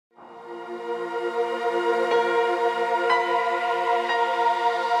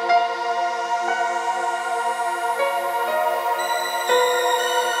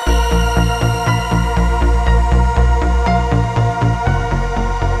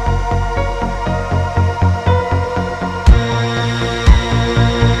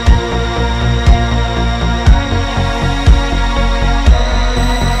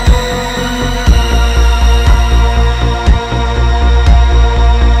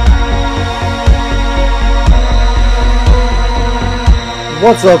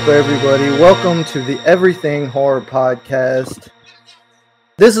What's up, everybody? Welcome to the Everything Horror Podcast.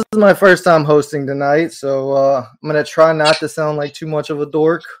 This is my first time hosting tonight, so I'm going to try not to sound like too much of a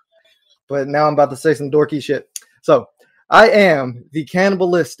dork, but now I'm about to say some dorky shit. So, I am the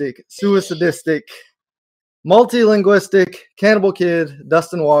cannibalistic, suicidistic, multilinguistic cannibal kid,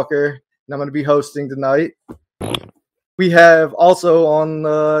 Dustin Walker, and I'm going to be hosting tonight. We have also on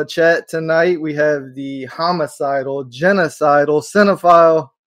the chat tonight, we have the homicidal, genocidal, cinephile,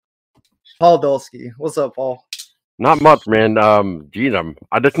 Paul Dulski. What's up, Paul? Not much, man.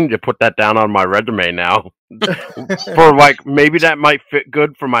 I just need to put that down on my resume now. For like, maybe that might fit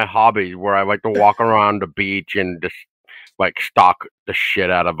good for my hobby, where I like to walk around the beach and just like stalk the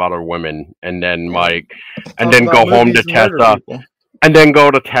shit out of other women, and then go home to Tessa, and then go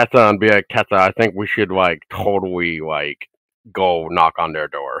to Tessa and be like, Tessa, I think we should like totally like go knock on their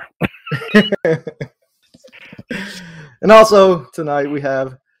door. And also tonight we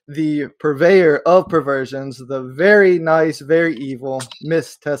have the purveyor of perversions, the very nice, very evil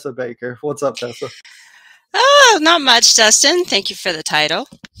Miss Tessa Baker. What's up, Tessa? Oh, not much, Dustin. Thank you for the title.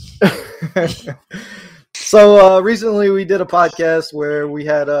 So recently we did a podcast where we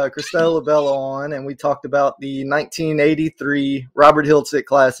had Christelle Labella on, and we talked about the 1983 Robert Hiltzik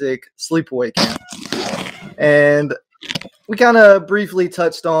classic Sleepaway Camp. And we kind of briefly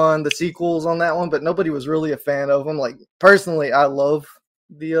touched on the sequels on that one, but nobody was really a fan of them. Like, personally, I love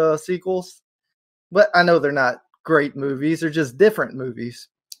the sequels, but I know they're not great movies. They're just different movies.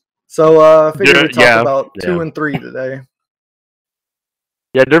 So I figured we'd talk about 2 and 3 today.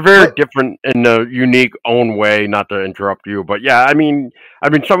 Yeah, they're very different in a unique own way, not to interrupt you, but yeah, I mean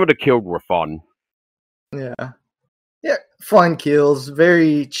some of the kills were fun. Yeah, fun kills,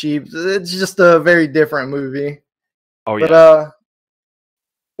 very cheap. It's just a very different movie. Oh yeah. But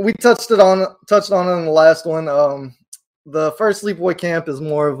we touched on it in the last one. The first Sleepaway Camp is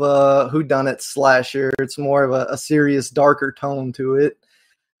more of a whodunit slasher. It's more of a serious, darker tone to it.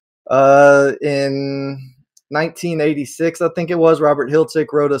 In 1986, I think it was, Robert Hiltzik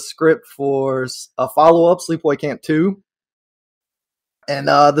wrote a script for a follow-up, Sleepaway Camp II. And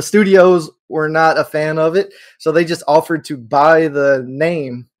the studios were not a fan of it, so they just offered to buy the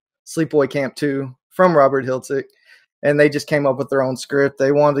name Sleepaway Camp II from Robert Hiltzik, and they just came up with their own script.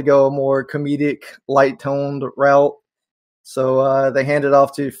 They wanted to go a more comedic, light-toned route, so they handed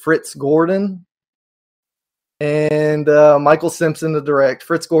off to Fritz Gordon and Michael Simpson to direct.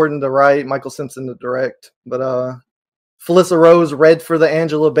 Fritz Gordon to write, Michael Simpson to direct. But Felissa Rose read for the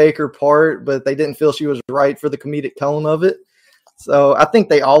Angela Baker part, but they didn't feel she was right for the comedic tone of it. So I think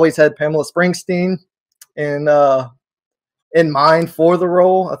they always had Pamela Springsteen in mind for the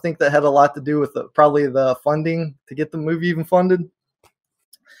role. I think that had a lot to do with probably the funding to get the movie even funded.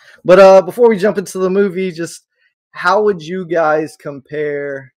 But before we jump into the movie, just how would you guys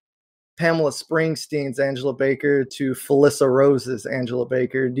compare Pamela Springsteen's Angela Baker to Felissa Rose's Angela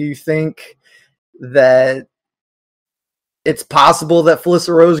Baker? Do you think that it's possible that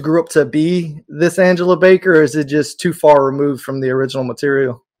Felissa Rose grew up to be this Angela Baker, or is it just too far removed from the original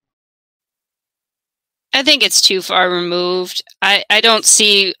material? I think it's too far removed. I don't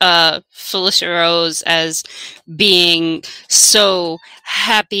see Felissa Rose as being so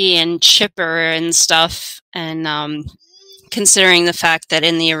happy and chipper and stuff, and considering the fact that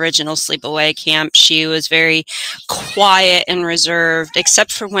in the original Sleepaway Camp, she was very quiet and reserved,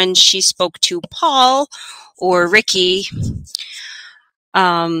 except for when she spoke to Paul or Ricky,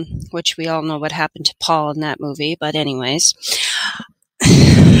 which we all know what happened to Paul in that movie, but anyways.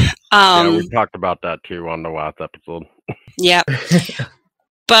 Yeah, we talked about that too on the last episode. Yep.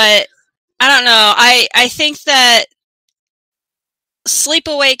 But I don't know. I think that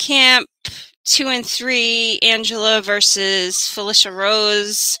Sleepaway Camp 2 and 3, Angela versus Felissa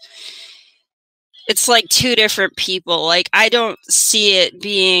Rose, it's like two different people. Like, I don't see it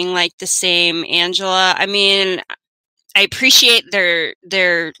being like the same Angela. I mean, I appreciate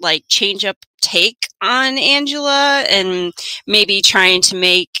their like change up take on Angela, and maybe trying to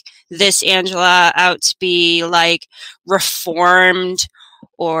make this Angela out to be like reformed,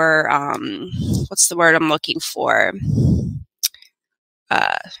 or what's the word I'm looking for?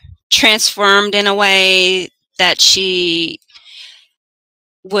 Transformed in a way that she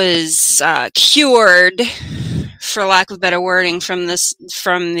was cured, for lack of better wording, from the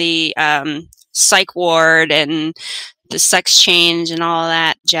psych ward and the sex change and all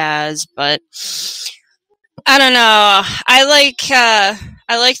that jazz. But I don't know. I like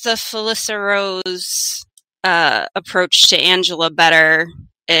the Felissa Rose approach to Angela better.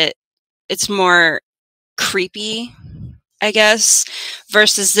 It's more creepy, I guess,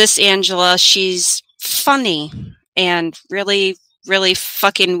 versus this Angela. She's funny and really really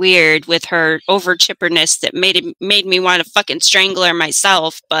fucking weird with her over chipperness that made me want to fucking strangle her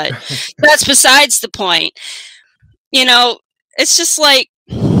myself. But that's besides the point. You know, it's just like,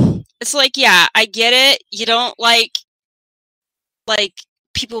 yeah, I get it. You don't like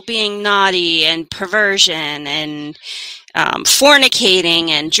people being naughty and perversion and fornicating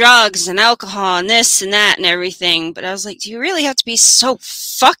and drugs and alcohol and this and that and everything. But I was like, do you really have to be so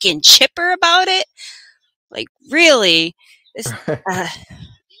fucking chipper about it? Like, really? It's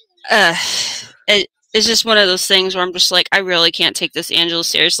just one of those things where I'm just like, I really can't take this Angela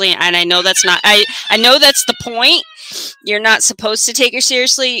seriously. And I know that's not, I know that's the point. You're not supposed to take her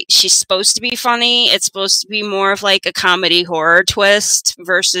seriously. She's supposed to be funny. It's supposed to be more of like a comedy horror twist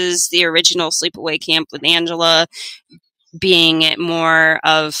versus the original Sleepaway Camp with Angela being it more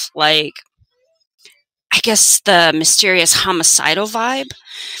of like, I guess, the mysterious homicidal vibe.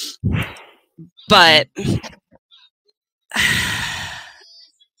 But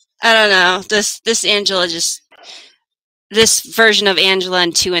I don't know. This Angela this version of Angela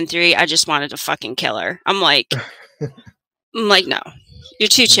in 2 and 3, I just wanted to fucking kill her. I'm like, no, you're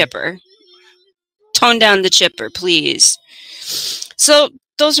too chipper. Tone down the chipper, please. So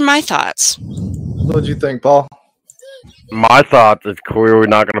those are my thoughts. What'd you think, Paul? My thoughts is clearly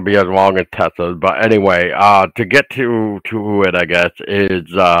not going to be as long as Tessa's, but anyway, to get to it, I guess, is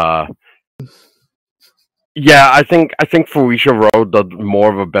yeah, I think Felicia Rose does more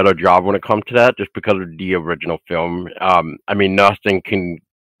of a better job when it comes to that, just because of the original film. I mean, nothing can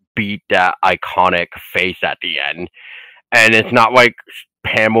beat that iconic face at the end, and it's not like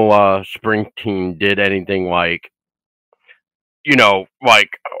Pamela Springsteen did anything like, you know, like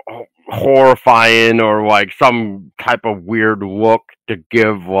horrifying or like some type of weird look to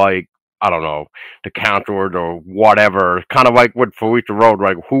give, like, I don't know, the counselors or whatever. Kind of like with Felicia Rose,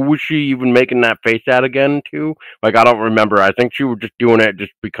 like, who was she even making that face at again to? Like, I don't remember. I think she was just doing it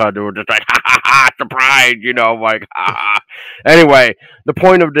just because it was just like, ha ha ha, surprise, you know, like, ha ha. Anyway, the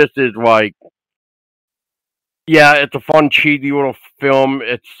point of this is, like, yeah, it's a fun, cheesy little film.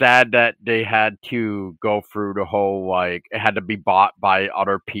 It's sad that they had to go through the whole, like, it had to be bought by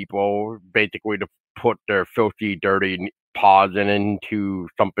other people, basically to put their filthy, dirty paws into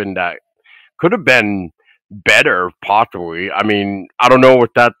something that could have been better, possibly. I mean, I don't know if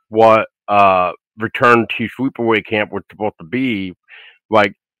that's what Return to Sleepaway Camp was supposed to be.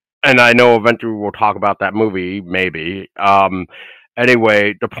 Like, and I know eventually we'll talk about that movie, maybe.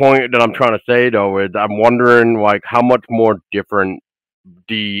 Anyway, the point that I'm trying to say, though, is I'm wondering, like, how much more different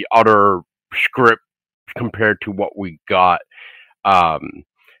the other script compared to what we got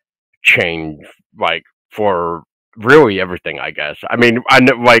changed, like, for really everything, I guess. I mean, I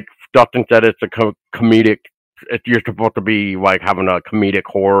know, like Dustin said, it's a comedic, you're supposed to be, like, having a comedic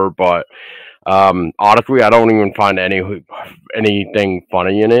horror, but honestly, I don't even find anything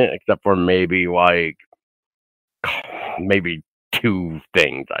funny in it, except for maybe, like, maybe 2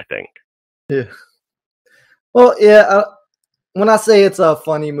 things, I think. Yeah. Well, yeah, when I say it's a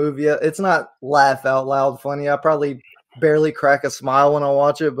funny movie, it's not laugh out loud funny. I probably barely crack a smile when I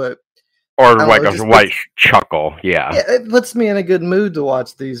watch it, but or like a white chuckle, yeah. It puts me in a good mood to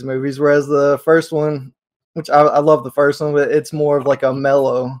watch these movies, whereas the first one, which I love the first one, but it's more of like a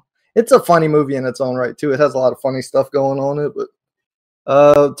mellow. It's a funny movie in its own right, too. It has a lot of funny stuff going on it, but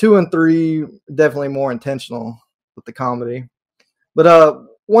 2 and 3, definitely more intentional with the comedy. But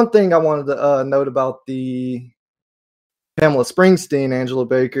one thing I wanted to note about the Pamela Springsteen, Angela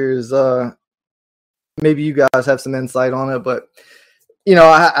Baker, is maybe you guys have some insight on it, but you know,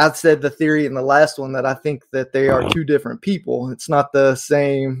 I said the theory in the last one that I think that they are 2 different people. It's not the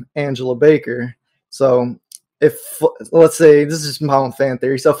same Angela Baker. So if, let's say, this is my own fan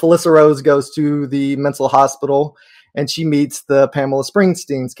theory. So Felicia Rose goes to the mental hospital and she meets the Pamela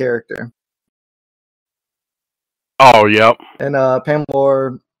Springsteen's character. Oh, yep. And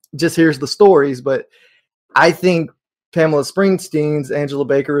Pamela just hears the stories, but I think Pamela Springsteen's Angela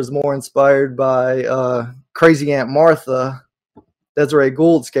Baker is more inspired by Crazy Aunt Martha, Desiree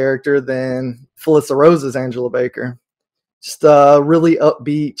Gould's character, than Felicia Rose's Angela Baker. Just really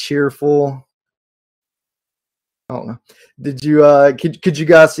upbeat, cheerful. I don't know. Did you could you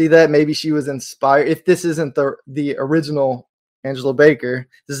guys see that? Maybe she was inspired. If this isn't the original Angela Baker,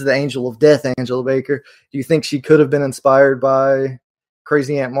 this is the Angel of Death Angela Baker. Do you think she could have been inspired by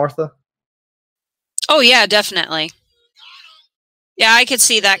Crazy Aunt Martha? Oh yeah, definitely. Yeah, I could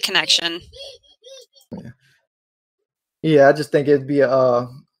see that connection. Yeah, I just think it'd be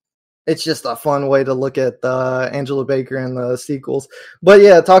it's just a fun way to look at Angela Baker and the sequels. But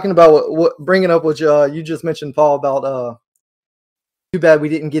yeah, talking about what bringing up what you just mentioned, Paul, about too bad we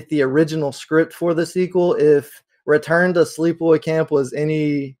didn't get the original script for the sequel. If Return to Sleepaway Camp was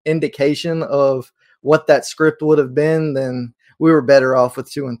any indication of what that script would have been, then we were better off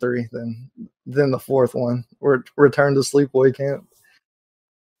with 2 and 3 than the fourth one, Return to Sleepaway Camp.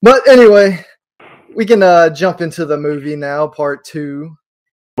 But anyway, we can jump into the movie now, part 2.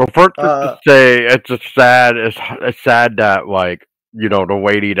 Well, first, to say it's sad that, like, you know, the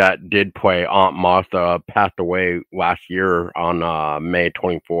lady that did play Aunt Martha passed away last year on May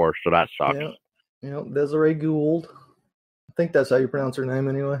 24th, so that sucks. Yeah, Desiree Gould. I think that's how you pronounce her name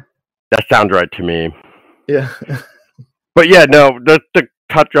anyway. That sounds right to me. Yeah. But yeah, no, just to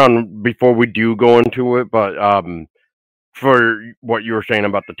touch on before we do go into it, but for what you were saying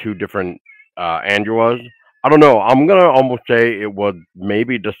about the two different Angelas, I don't know. I'm gonna almost say it was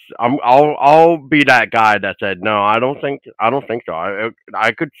maybe just. I'll be that guy that said no. I don't think so.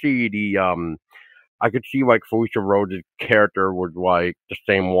 I could see I could see like Felicia Rhodes' character was like the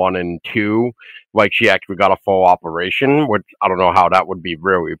same 1 and 2, like she actually got a full operation, which I don't know how that would be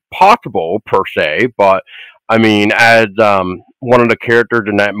really possible per se, but I mean, as one of the characters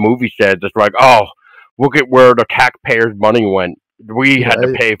in that movie said, it's like, oh, look at where the taxpayers' money went. We had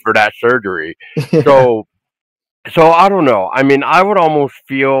to pay for that surgery. So I don't know. I mean, I would almost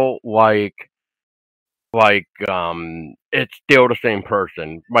feel like it's still the same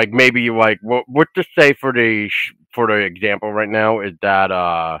person. Like maybe like what to say for the example right now is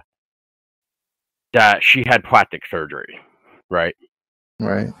that that she had plastic surgery, right?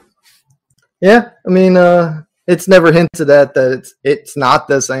 Right. Yeah, I mean, it's never hinted at that it's not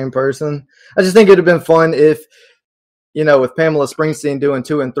the same person. I just think it'd have been fun if, you know, with Pamela Springsteen doing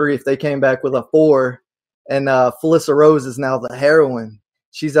 2 and 3, if they came back with a 4, and Felicia Rose is now the heroine.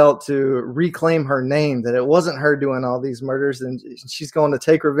 She's out to reclaim her name, that it wasn't her doing all these murders, and she's going to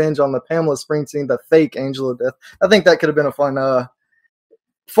take revenge on the Pamela Springsteen, the fake Angela Death. I think that could have been a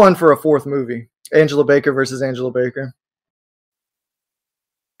fun for a 4th movie. Angela Baker versus Angela Baker.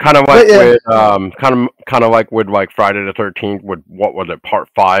 Kind of like with kind of like with like Friday the 13th with what was it, part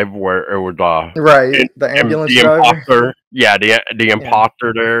 5, where it was the ambulance driver. Imposter. Yeah, the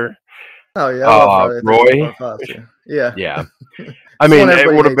imposter there. Oh yeah, I love Roy. Yeah. I mean,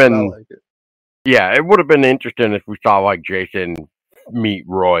 it would have been. Yeah, it would have been interesting if we saw like Jason meet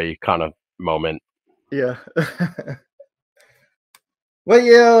Roy kind of moment. Yeah. Well,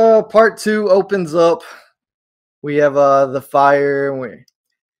 yeah. Part 2 opens up. We have the fire, and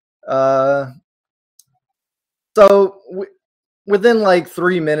within like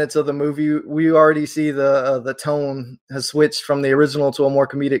 3 minutes of the movie, we already see the tone has switched from the original to a more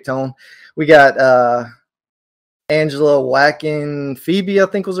comedic tone. We got Angela whacking Phoebe, I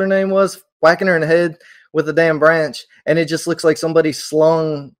think was her name was, whacking her in the head with a damn branch, and it just looks like somebody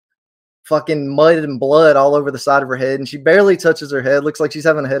slung fucking mud and blood all over the side of her head, and she barely touches her head. Looks like she's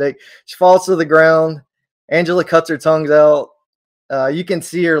having a headache. She falls to the ground. Angela cuts her tongues out. You can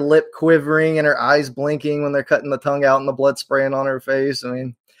see her lip quivering and her eyes blinking when they're cutting the tongue out and the blood spraying on her face. I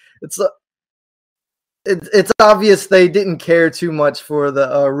mean, it's obvious they didn't care too much for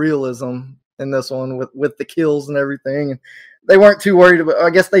the realism in this one with the kills and everything. They weren't too worried about. I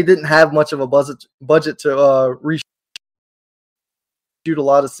guess they didn't have much of a budget to reshoot a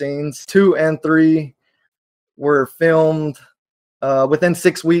lot of scenes. 2 and 3 were filmed within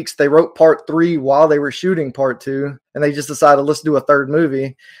 6 weeks. They wrote part 3 while they were shooting part 2, and they just decided, let's do a 3rd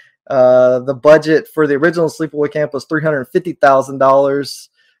movie. The budget for the original Sleepaway Camp was $350,000.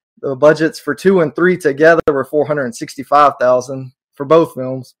 The budgets for 2 and 3 together were $465,000 for both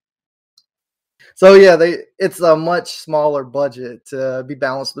films. So yeah, it's a much smaller budget to be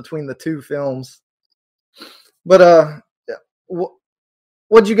balanced between the 2 films. But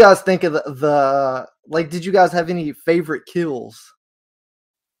what'd you guys think of the like? Did you guys have any favorite kills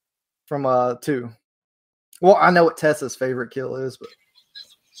from 2? Well, I know what Tessa's favorite kill is, but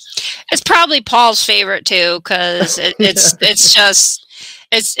it's probably Paul's favorite too, because it's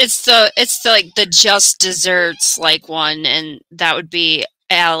like the just desserts like one, and that would be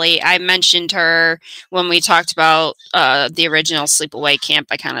Allie. I mentioned her when we talked about the original Sleepaway Camp.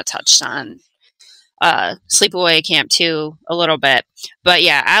 I kind of touched on Sleepaway Camp 2 a little bit, but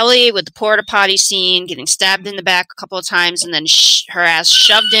yeah, Allie with the porta potty scene, getting stabbed in the back a couple of times, and then her ass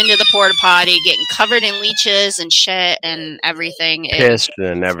shoved into the porta potty, getting covered in leeches and shit and everything. Pissed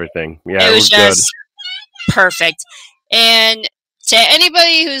and everything. Yeah, it was just good. Perfect. And to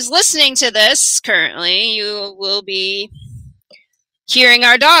anybody who's listening to this currently, you will be hearing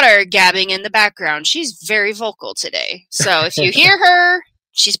our daughter gabbing in the background. She's very vocal today, so if you hear her,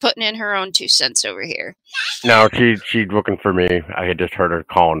 she's putting in her own 2 cents over here. No, she's looking for me. I had just heard her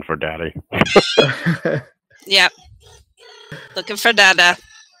calling for daddy. Yep. Looking for dada.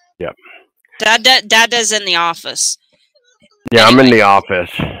 Yep. Dad is in The Office. Yeah, Anyway. I'm in The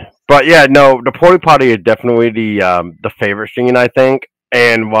Office. But yeah, no, the porta potty is definitely the favorite scene, I think.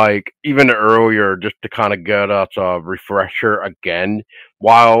 And like even earlier, just to kind of get us a refresher again,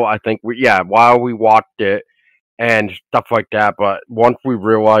 while we watched it and stuff like that. But once we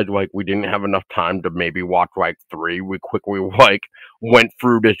realized like we didn't have enough time to maybe watch like 3, we quickly like went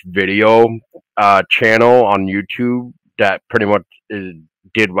through this video channel on YouTube that pretty much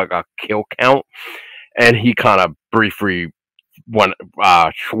did like a kill count, and he kind of briefly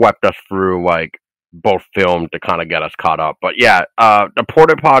swept us through like both films to kind of get us caught up. But yeah, the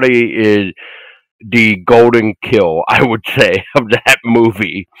porta potty is the golden kill, I would say, of that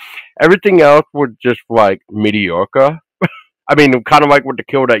movie. Everything else was just like mediocre. I mean, kind of like with the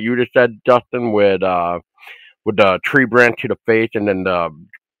kill that you just said, Dustin, with the tree branch to the face and then the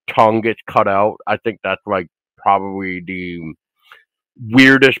tongue gets cut out. I think that's like probably the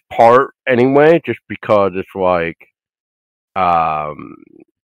weirdest part anyway, just because it's like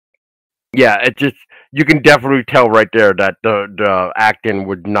yeah, it just, you can definitely tell right there that the acting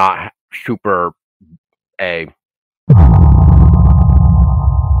was not super A.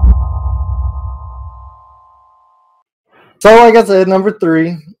 So, like I said, number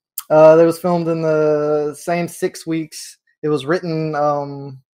 3, that was filmed in the same 6 weeks. It was written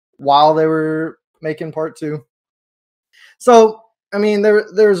while they were making part 2. So, I mean,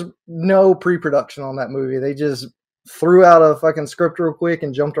 there's no pre-production on that movie. They just threw out a fucking script real quick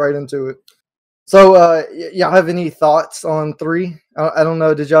and jumped right into it. So, y'all have any thoughts on 3? I don't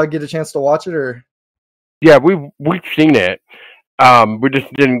know. Did y'all get a chance to watch it, or? Yeah, we've seen it. We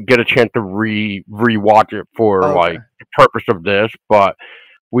just didn't get a chance to rewatch it for like the purpose of this, but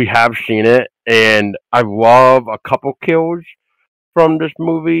we have seen it, and I love a couple kills from this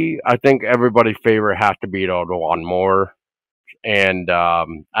movie. I think everybody's favorite has to be the lawnmower. And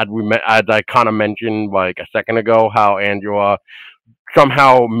as I kind of mentioned like a second ago, how Angela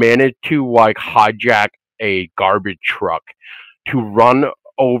somehow managed to like hijack a garbage truck to run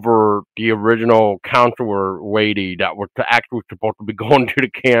over the original counselor lady that was actually supposed to be going to the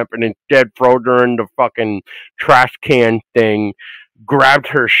camp, and instead throws her in the fucking trash can thing, grabbed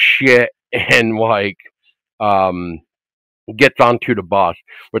her shit, and like gets onto the bus,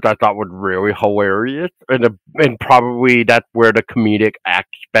 which I thought was really hilarious, and probably that's where the comedic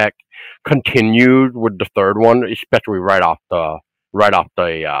aspect continues with the third one, especially right off the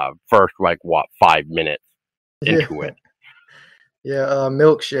first 5 minutes into it. Yeah,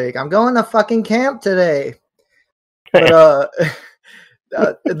 milkshake. I'm going to fucking camp today. But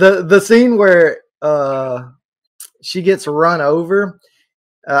the scene where she gets run over.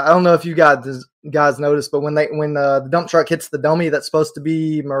 I don't know if you guys noticed, but when the dump truck hits the dummy that's supposed to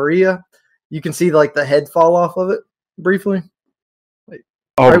be Maria, you can see like the head fall off of it briefly.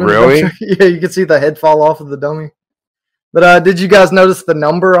 Oh, really? Yeah, you can see the head fall off of the dummy. But did you guys notice the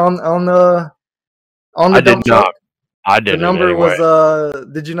number on the dump truck? I didn't. The number anyway. was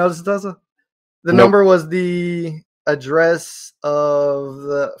did you notice, Tessa? The number was the address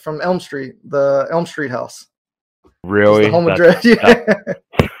from Elm Street, the Elm Street house. Really? The home address.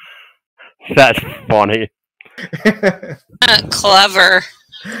 That's funny. Clever.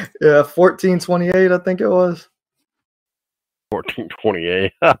 Yeah, 1428, I think it was.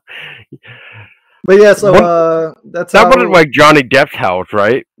 1428. But yeah, so that wasn't like Johnny Depp's house,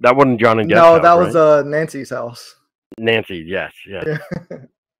 right? That wasn't Johnny Depp's house. No, that was Nancy's house. Nancy, yes. Yeah.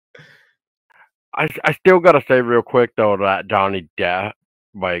 I still gotta say real quick though that Johnny Depp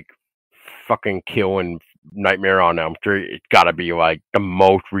like fucking killing Nightmare on Elm Street, it's gotta be like the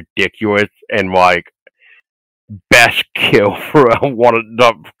most ridiculous and like best kill for one of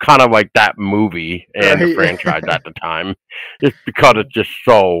the kind of like that movie and the franchise at the time. Just because it's just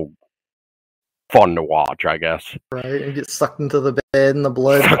so fun to watch, I guess. Right, and get sucked into the bed and the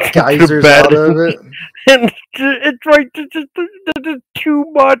blood geysers out of it. And it's like just too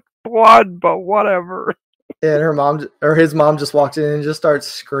much blood, but whatever. And his mom just walks in and just starts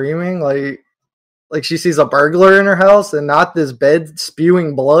screaming like she sees a burglar in her house and not this bed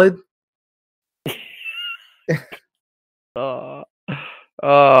spewing blood. I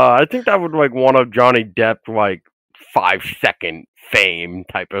think that was like one of Johnny Depp's like 5-second fame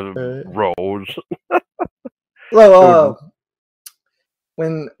type of roles. Well,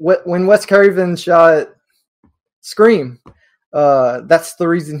 when Wes Craven shot Scream, that's the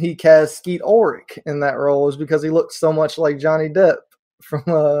reason he cast Skeet Ulrich in that role, is because he looked so much like Johnny Depp from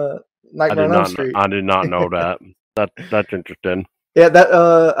Nightmare on Elm Street. I did not know that. That's interesting. Yeah, that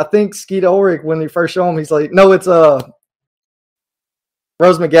I think Skeet Ulrich, when you first show him, he's like, no, it's Rose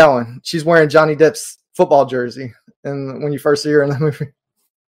McGowan. She's wearing Johnny Depp's football jersey, and when you first see her in the movie.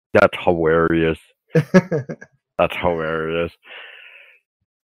 That's hilarious. That's hilarious.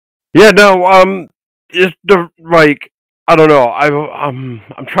 Yeah, no, it's the like I don't know. I'm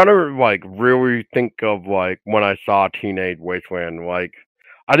trying to like really think of like when I saw Teenage Wasteland. Like,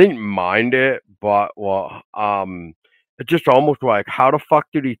 I didn't mind it, but it's just almost like how the fuck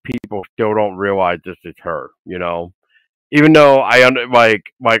do these people still don't realize this is her? You know, even though I don't know.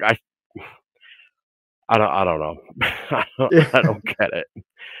 I don't get it.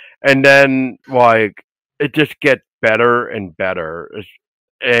 And then like it just gets better and better.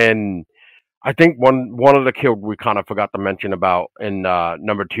 And I think one of the kills we kind of forgot to mention about in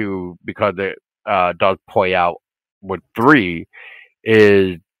number 2 because it does play out with 3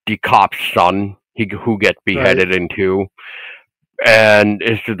 is the cop's son who gets beheaded in 2. And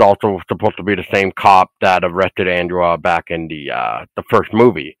this is also supposed to be the same cop that arrested Angela back in the first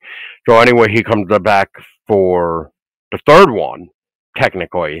movie. So anyway, he comes back for the third one,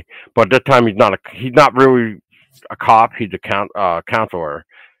 technically, but this time he's not really a cop. He's a counselor,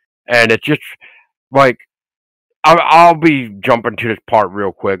 and it's just like I'll be jumping to this part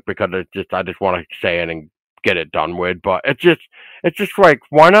real quick because I just want to say it and get it done with. But it's just like,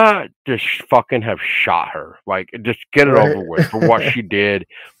 why not just fucking have shot her? Like, just get it over with for what she did,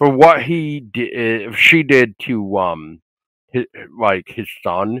 for what she did to his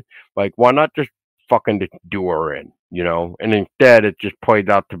son. Like, why not just fucking just do her in, you know? And instead, it just plays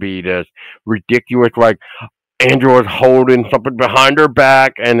out to be this ridiculous, like Angela's holding something behind her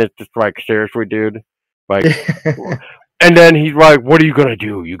back, and it's just like, seriously, dude, like. And then he's like, "What are you gonna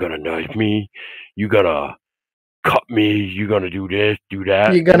do? You gonna knife me? You gonna cut me? You gonna do this, do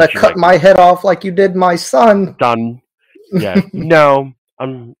that? You're gonna cut my head off like you did my son?" Son, yeah, no,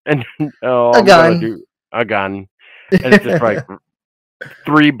 I'm gun. Gonna do a gun, and it's just like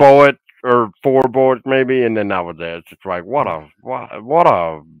 3 bullets or 4 bullets maybe, and then that was it. It's just like what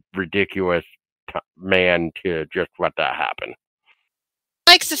a ridiculous man to just let that happen.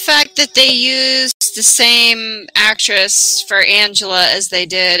 Like the fact that they used the same actress for Angela as they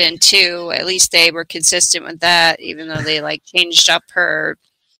did in 2. At least they were consistent with that, even though they like changed up her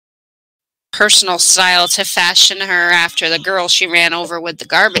personal style to fashion her after the girl she ran over with the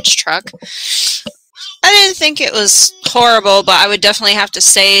garbage truck. I didn't think it was horrible, but I would definitely have to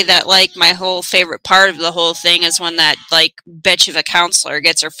say that like my whole favorite part of the whole thing is when that like bitch of a counselor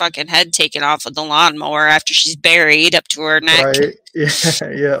gets her fucking head taken off with the lawnmower after she's buried up to her neck. Right?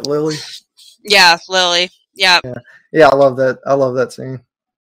 Yeah, Lily. Yeah, Lily. Yeah. Yeah, I love that. I love that scene.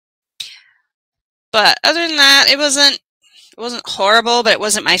 But other than that, it wasn't horrible, but it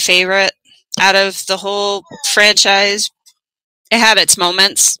wasn't my favorite out of the whole franchise. It had its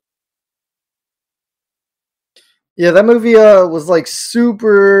moments. Yeah, that movie was like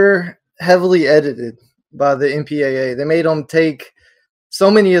super heavily edited by the MPAA. They made them take so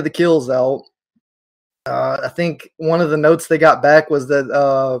many of the kills out. I think one of the notes they got back was that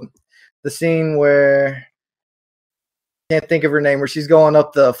the scene where I can't think of her name, where she's going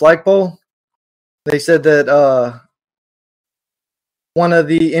up the flagpole. They said that one of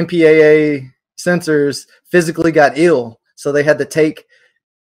the MPAA censors physically got ill, so they had to take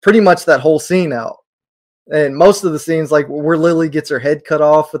pretty much that whole scene out. And most of the scenes, like where Lily gets her head cut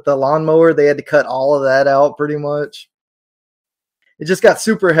off with the lawnmower, they had to cut all of that out pretty much. It just got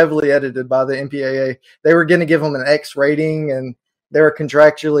super heavily edited by the MPAA. They were going to give them an X rating, and they were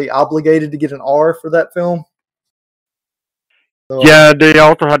contractually obligated to get an R for that film. So, yeah, they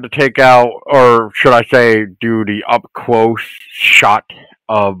also had to take out, or should I say, do the up-close shot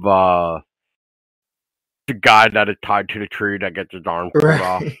of the guy that is tied to the tree that gets his arm pulled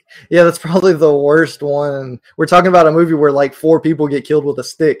off. Yeah, that's probably the worst one. We're talking about a movie where like 4 people get killed with a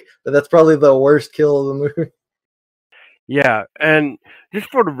stick, but that's probably the worst kill of the movie. Yeah, and just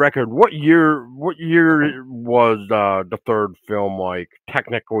for the record, what year was the third film like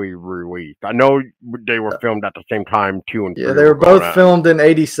technically released? I know they were filmed at the same time, 2 and 3. Yeah, they were both filmed in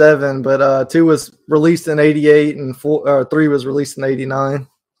 '87, but 2 was released in '88 and 3 was released in '89.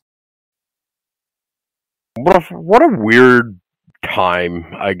 What a weird time,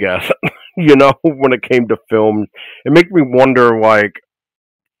 I guess. You know, when it came to films, it makes me wonder like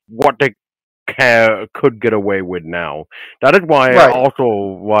what they could get away with now. That is why I also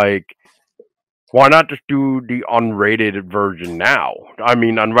like, why not just do the unrated version now? I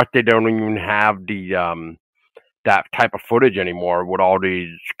mean, unless they don't even have the that type of footage anymore with all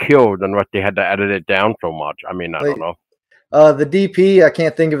these kills, unless they had to edit it down so much. I mean, I don't know. The DP, I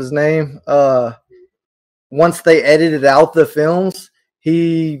can't think of his name. Once they edited out the films,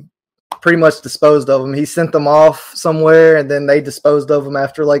 he pretty much disposed of them. He sent them off somewhere, and then they disposed of them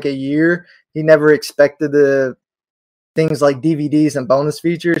after like a year. He never expected to things like DVDs and bonus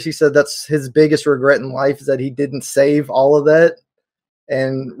features. He said that's his biggest regret in life is that he didn't save all of that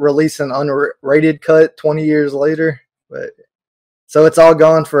and release an unrated cut 20 years later. But so it's all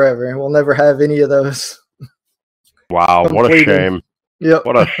gone forever. We'll never have any of those. Wow, what a shame. Yep.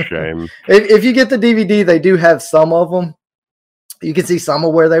 What a shame. If you get the DVD, they do have some of them. You can see some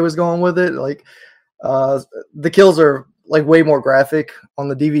of where they was going with it. Like the kills are like way more graphic on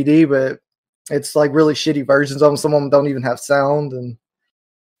the DVD, but it's like really shitty versions of them. Some of them don't even have sound. And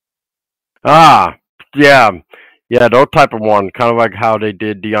yeah, those type of ones, kind of like how they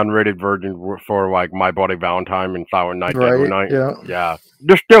did the unrated version for like My Bloody Valentine and Silent Night, Deadly Night. Yeah,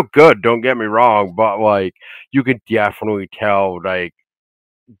 they're still good. Don't get me wrong, but like you could definitely tell like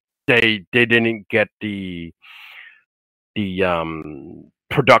they didn't get the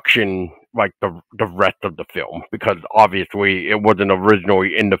production like the rest of the film, because obviously it wasn't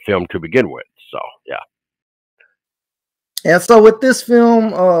originally in the film to begin with. So yeah. So with this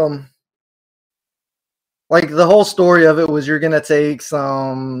film, like the whole story of it was you're gonna take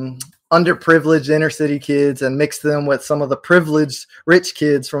some underprivileged inner city kids and mix them with some of the privileged rich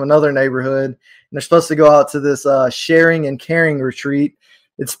kids from another neighborhood, and they're supposed to go out to this sharing and caring retreat.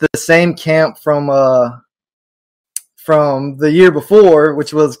 It's the same camp from the year before,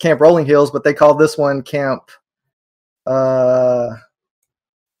 which was Camp Rolling Hills, but they called this one Camp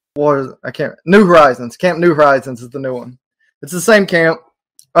New Horizons. Camp New Horizons is the new one. It's the same camp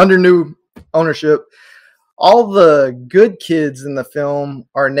under new ownership. All the good kids in the film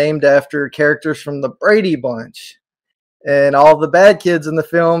are named after characters from the Brady Bunch. And all the bad kids in the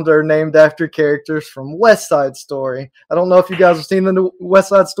film are named after characters from West Side Story. I don't know if you guys have seen the new West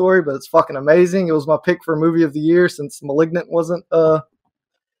Side Story, but it's fucking amazing. It was my pick for movie of the year since Malignant wasn't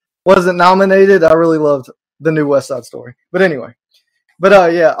nominated. I really loved the new West Side Story. But anyway.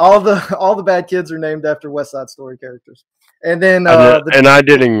 But yeah, all the bad kids are named after West Side Story characters. And then and I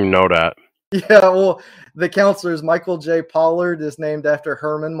didn't even know that. Yeah, well, the counselor's Michael J. Pollard is named after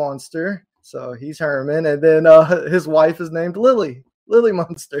Herman Munster, so he's Herman, and then his wife is named Lily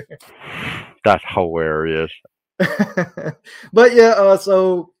Munster. That's hilarious. But yeah,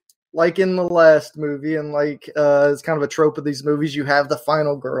 so like in the last movie, and like it's kind of a trope of these movies, you have the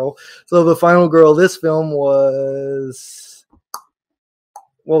final girl. So the final girl of this film was,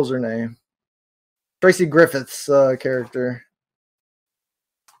 what was her name? Tracy Griffith's character.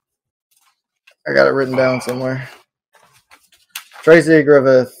 I got it written down somewhere. Tracy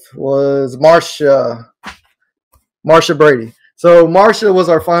Griffith was Marsha Brady. So Marsha was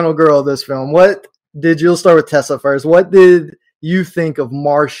our final girl of this film. You'll start with Tessa first. What did you think of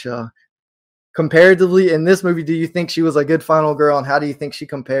Marsha comparatively in this movie? Do you think she was a good final girl, and how do you think she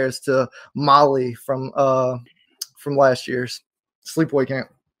compares to Molly from last year's Sleepaway Camp?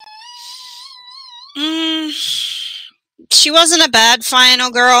 She wasn't a bad final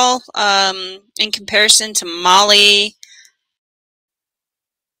girl in comparison to Molly.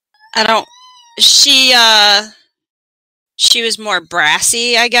 She was more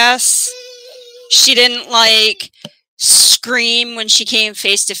brassy, I guess. She didn't like scream when she came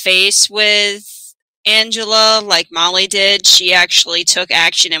face to face with Angela like Molly did. She actually took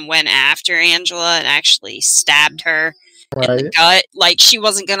action and went after Angela and actually stabbed her in the gut. Like, she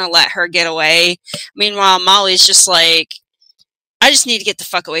wasn't gonna let her get away. Meanwhile, Molly's just like, I just need to get the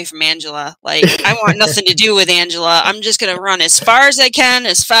fuck away from Angela. Like, I want nothing to do with Angela. I'm just going to run as far as I can,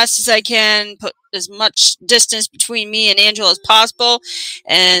 as fast as I can, put as much distance between me and Angela as possible.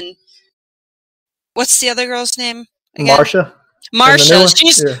 And what's the other girl's name again? Marsha.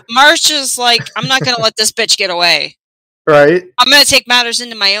 Marsha's like, I'm not going to let this bitch get away. Right. I'm going to take matters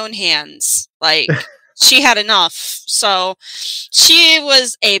into my own hands. Like, she had enough. So she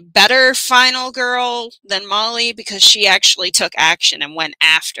was a better final girl than Molly because she actually took action and went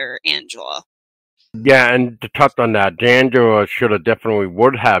after Angela. Yeah, and to touch on that, Angela definitely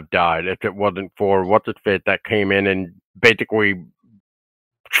would have died if it wasn't for what's-its-face that came in and basically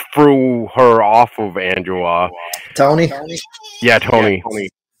threw her off of Angela. Tony? Yeah, Tony.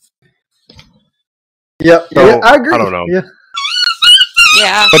 Yep. So, yeah, I agree. I don't know.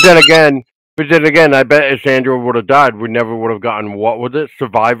 Yeah. But then again, I bet if Angela would have died, we never would have gotten, what was it,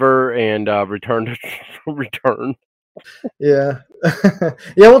 Survivor and Return. Yeah.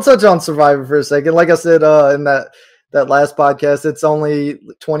 Yeah, we'll touch on Survivor for a second. Like I said in that last podcast, it's only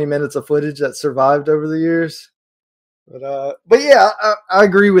 20 minutes of footage that survived over the years. But yeah, I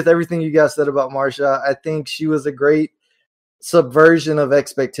agree with everything you guys said about Marsha. I think she was a great subversion of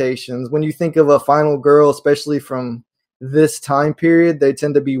expectations. When you think of a final girl, especially from this time period, they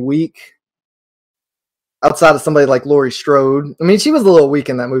tend to be weak. Outside of somebody like Laurie Strode. I mean, she was a little weak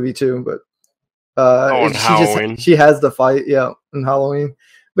in that movie too, but On Halloween. She has the fight, yeah, in Halloween.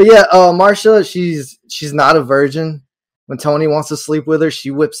 But yeah, Marsha, she's not a virgin. When Tony wants to sleep with her,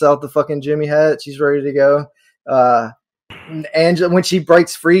 she whips out the fucking Jimmy hat. She's ready to go. Angela, when she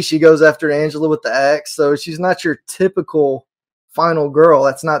breaks free, she goes after Angela with the axe. So she's not your typical final girl.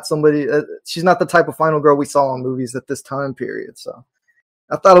 That's not somebody. She's not the type of final girl we saw in movies at this time period. So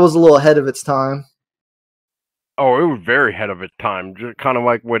I thought it was a little ahead of its time. Oh, it was very ahead of its time. Just kind of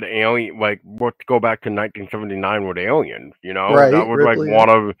like with Alien, like let's go back to 1979 with Aliens. You know, Right, that was Ripley, like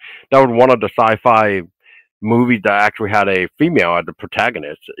one of the sci-fi movies that actually had a female as the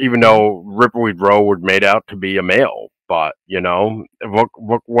protagonist, even though Ripley Rowe was made out to be a male. But you know,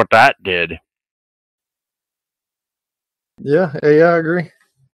 look what that did. Yeah, I agree.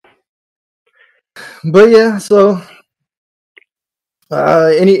 But yeah, so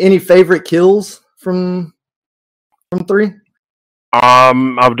any favorite kills from 3?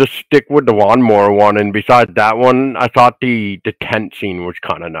 I'll just stick with the lawnmower one, and besides that one, I thought the tent scene was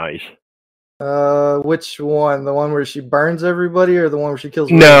kind of nice. Which one? The one where she burns everybody, or the one where she kills?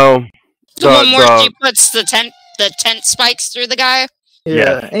 No, the one where she puts the tent spikes through the guy. Yeah,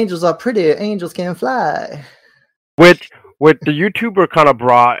 yes. Angels are pretty. Angels can fly. Which the YouTuber kind of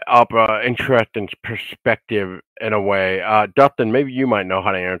brought up an interesting perspective in a way. Dustin, maybe you might know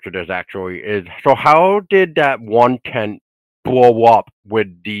how to answer this. Actually, so how did that one tent blow up with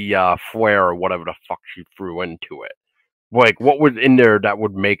the flare or whatever the fuck she threw into it? Like, what was in there that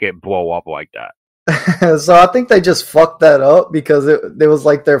would make it blow up like that? So I think they just fucked that up because it was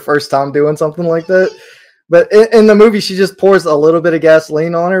like their first time doing something like that. But in the movie, she just pours a little bit of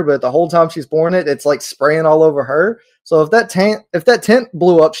gasoline on her, but the whole time she's pouring it, it's like spraying all over her. So if that tent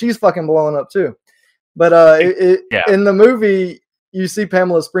blew up, she's fucking blowing up too. But in the movie, you see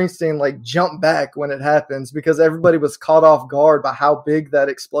Pamela Springsteen like jump back when it happens because everybody was caught off guard by how big that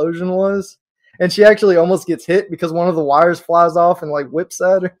explosion was. And she actually almost gets hit because one of the wires flies off and like whips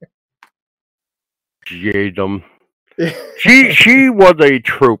at her. Jadum. She was a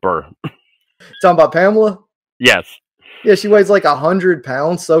trooper. Talking about Pamela? Yes. Yeah, she weighs like 100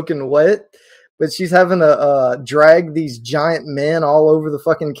 pounds soaking wet, but she's having to drag these giant men all over the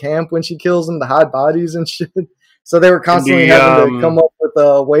fucking camp when she kills them to hide bodies and shit. So they were constantly having to come up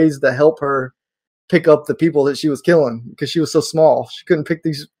with ways to help her pick up the people that she was killing because she was so small. She couldn't pick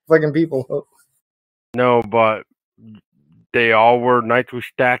these fucking people up. No, but they all were nicely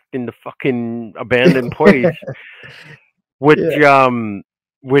stacked in the fucking abandoned place.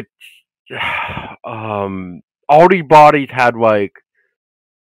 All these bodies had like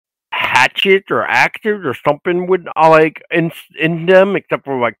hatchets or axes or something with like in them, except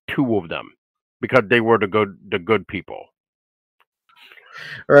for like 2 of them because they were the good people.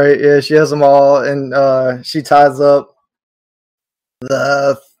 Right? Yeah, she has them all, and she ties up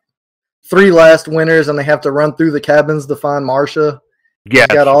the 3 last winners, and they have to run through the cabins to find Marsha. Yeah,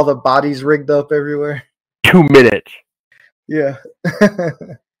 got all the bodies rigged up everywhere. 2 minutes. Yeah.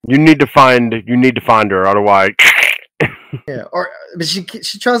 You need to find her, otherwise. Yeah, but she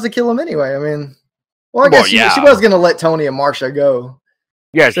tries to kill him anyway. I mean, I guess she was gonna let Tony and Marsha go.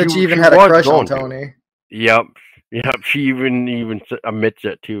 Yeah, she even had a crush on Tony. Yep. She even admits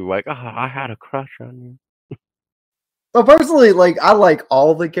it too. Like, I had a crush on you. Well, personally, like I like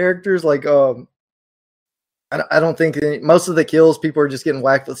all the characters. Like, I don't think most of the kills people are just getting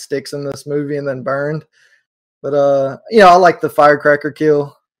whacked with sticks in this movie and then burned. But I like the firecracker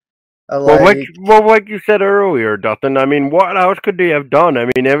kill. Like you said earlier, Dustin. I mean, what else could they have done? I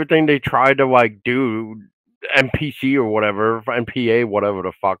mean, everything they tried to like do, NPC or whatever, NPA, whatever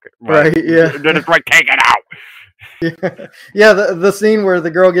the fuck. Right? Yeah. They're just like, take it out. Yeah. The scene where the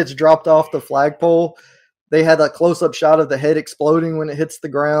girl gets dropped off the flagpole. They had a close-up shot of the head exploding when it hits the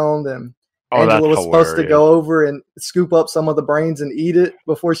ground, and Angela was supposed to go over and scoop up some of the brains and eat it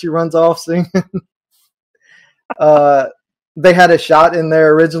before she runs off singing. They had a shot in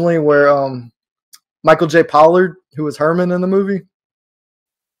there originally where Michael J. Pollard, who was Herman in the movie,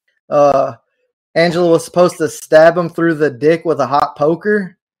 Angela was supposed to stab him through the dick with a hot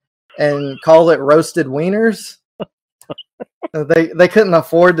poker and call it roasted wieners. They couldn't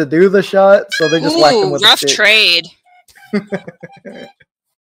afford to do the shot, so they just whacked him with rough a stick. Trade.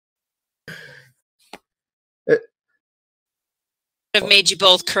 It have made you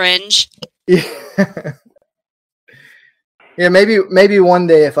both cringe. Yeah. Yeah, maybe one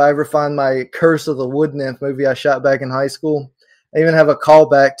day if I ever find my Curse of the Wood Nymph movie I shot back in high school, I even have a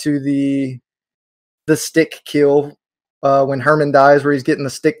callback to the stick kill when Herman dies, where he's getting the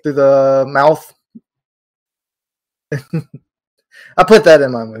stick through the mouth. I put that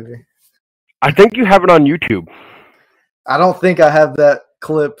in my movie. I think you have it on YouTube. I don't think I have that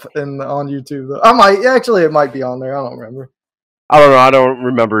clip on YouTube. Though. It might be on there. I don't remember. I don't know. I don't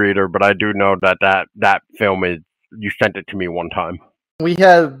remember either, but I do know that film is. You sent it to me one time. We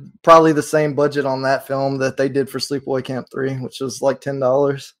had probably the same budget on that film that they did for Sleepaway Camp 3, which was like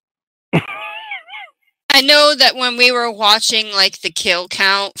 $10. I know that when we were watching like the kill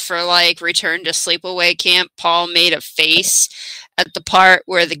count for like Return to Sleepaway Camp, Paul made a face at the part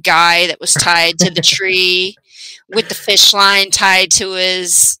where the guy that was tied to the tree with the fish line tied to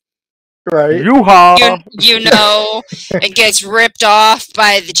his right, and gets ripped off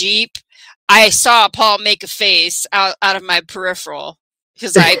by the Jeep. I saw Paul make a face out of my peripheral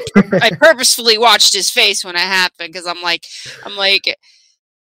because I purposefully watched his face when it happened because I'm like.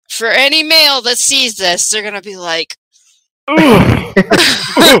 For any male that sees this, they're gonna be like, yeah.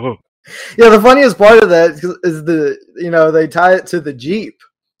 The funniest part of that is they tie it to the Jeep,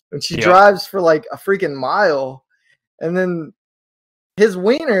 and she drives for like a freaking mile, and then his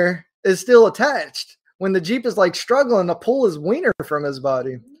wiener is still attached when the Jeep is like struggling to pull his wiener from his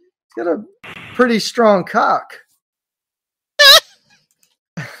body. He's got a pretty strong cock.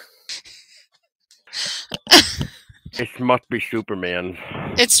 It must be Superman.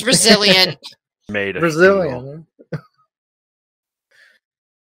 It's resilient. Made of Brazilian.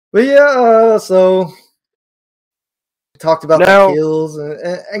 But yeah, so we talked about the kills,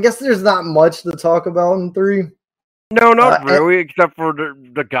 and I guess there's not much to talk about in 3. No, not really, except for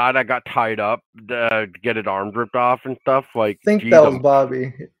the guy that got tied up to get his arms ripped off and stuff. Like, I think that was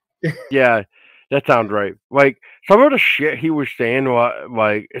Bobby. Yeah, that sounds right. Like, some of the shit he was saying,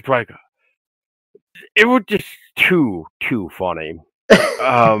 it's like, it was just too funny.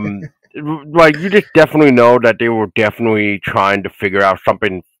 Like, you just definitely know that they were definitely trying to figure out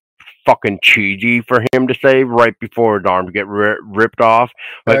something fucking cheesy for him to say right before his arms get ripped off.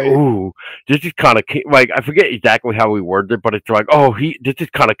 Like, right. Ooh, this is kind of like, I forget exactly how he worded it, but it's like, oh, this is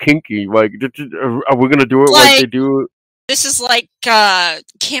kind of kinky. Like, are we gonna do it like they do? This is like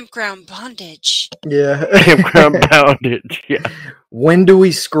campground bondage. Yeah, campground bondage. Yeah. When do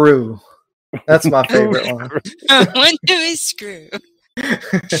we screw? That's my favorite one. When do we screw?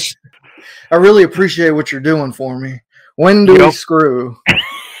 I really appreciate what you're doing for me. When do we screw?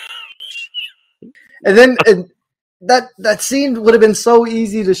 And then that scene would have been so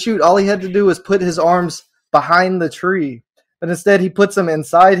easy to shoot. All he had to do was put his arms behind the tree. But instead he puts them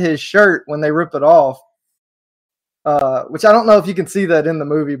inside his shirt when they rip it off. Which I don't know if you can see that in the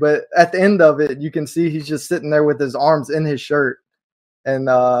movie, but at the end of it, you can see he's just sitting there with his arms in his shirt. And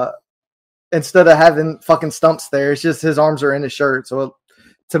instead of having fucking stumps there, it's just his arms are in his shirt. So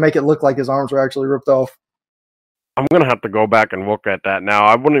to make it look like his arms were actually ripped off. I'm going to have to go back and look at that now.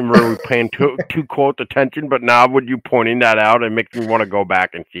 I wasn't really paying too close attention, but now with you pointing that out, it makes me want to go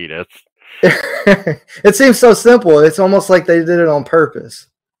back and see this. It seems so simple. It's almost like they did it on purpose.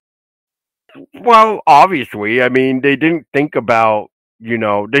 Well, obviously. I mean, they didn't think about, they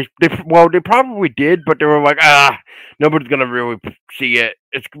probably did, but they were like, nobody's going to really see it.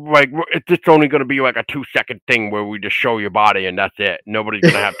 It's like, it's just only going to be like a 2-second thing where we just show your body and that's it. Nobody's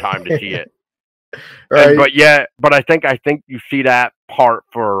going to have time to see it. Right. But I think you see that part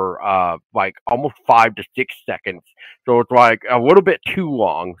for like almost 5 to 6 seconds. So it's like a little bit too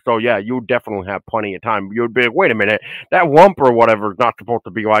long. So yeah, you would definitely have plenty of time. You would be like, wait a minute, that wump or whatever is not supposed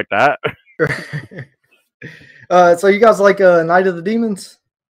to be like that. So you guys like Night of the Demons?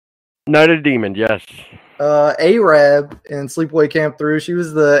 Night of the Demons, yes. Arab in Sleepaway Camp 3, she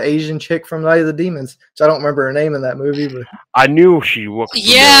was the Asian chick from Night of the Demons, which I don't remember her name in that movie, but I knew she looked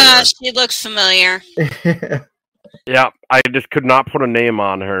familiar. Yeah, she looks familiar. Yeah, I just could not put a name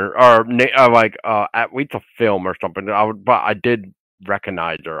on her, or at least a film or something. But I did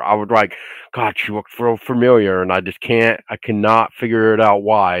recognize her. I was like, God, she looks real familiar, and I cannot figure it out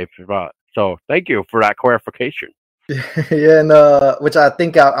why. So thank you for that clarification. Yeah, and which I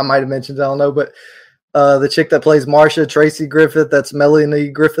think I might have mentioned, I don't know, but the chick that plays Marsha, Tracy Griffith, that's Melanie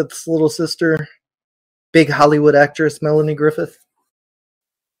Griffith's little sister. Big Hollywood actress, Melanie Griffith.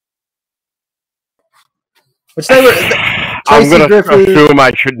 Which they were. I'm going to assume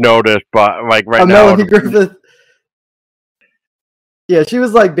I should know this, but like right now. Melanie Griffith. Yeah, she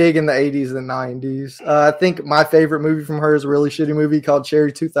was like big in the 80s and 90s. I think my favorite movie from her is a really shitty movie called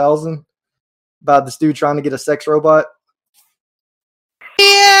Cherry 2000 about this dude trying to get a sex robot.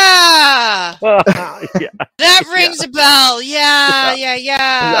 Yeah. That rings a bell.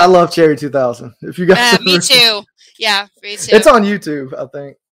 Yeah. I love Cherry 2000. If you guys me too. Yeah, me too. It's on YouTube, I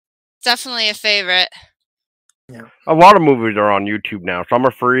think. Definitely a favorite. Yeah. A lot of movies are on YouTube now. Some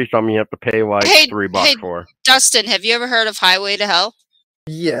are free, some you have to pay like $3 for. Dustin, have you ever heard of Highway to Hell?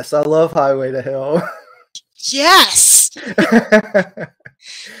 Yes, I love Highway to Hell. Yes.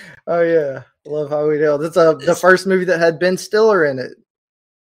 Oh yeah, love Howie Dale. That's the first movie that had Ben Stiller in it.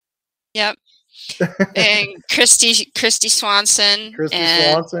 Yep. And Christy Swanson.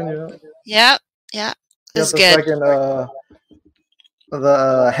 Swanson, yeah. Yep. It's the good. second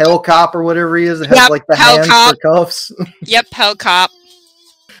the Hell Cop or whatever he is. It has Yep, like the Hell hands Cop. for cuffs. Yep, Hell Cop.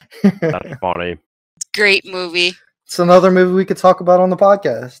 That's funny. Great movie. It's another movie we could talk about on the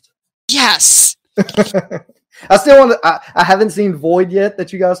podcast. Yes. I still want to. I haven't seen Void yet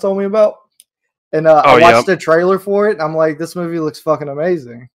that you guys told me about, and I watched the trailer for it. And I'm like, this movie looks fucking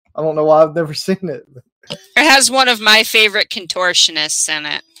amazing. I don't know why I've never seen it. It has one of my favorite contortionists in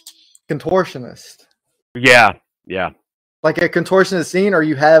it. Contortionist. Yeah. Like a contortionist scene, or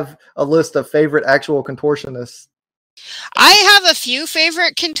you have a list of favorite actual contortionists? I have a few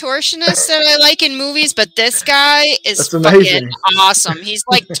favorite contortionists that I like in movies, but this guy is fucking awesome. He's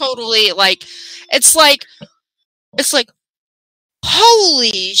like totally like, it's like,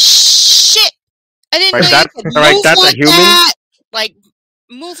 holy shit! I didn't know you could move like that. Like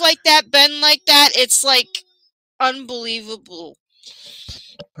move like that, bend like that. It's like unbelievable.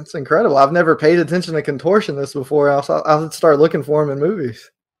 That's incredible. I've never paid attention to contortionists before. I'll start looking for him in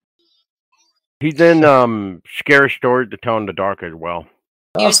movies. He's in Scary Stories to Tell in the Dark as well.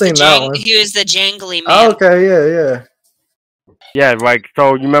 I've seen that one. He was the jangly man. Oh, okay, yeah. Yeah, like,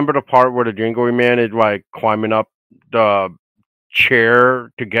 so you remember the part where the jangly man is like climbing up the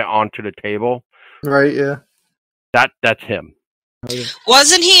chair to get onto the table? Right, yeah. That's him.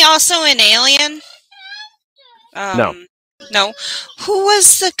 Wasn't he also in Alien? No. Who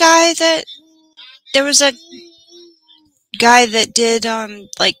was the guy that... There was a guy that did,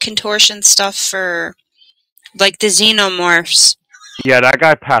 like, contortion stuff for, like, the Xenomorphs. Yeah, that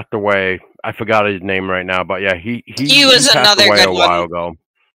guy passed away. I forgot his name right now, but yeah, he was another away good a while ago.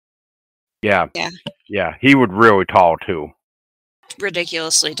 Yeah. He was really tall, too.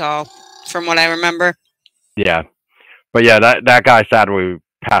 Ridiculously tall, from what I remember. Yeah. But yeah, that guy sadly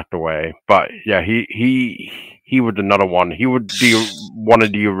passed away. But yeah, he was another one. He would be one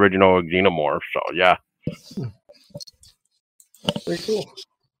of the original Xenomorphs. So yeah. Very cool.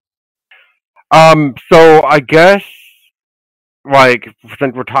 So I guess, like,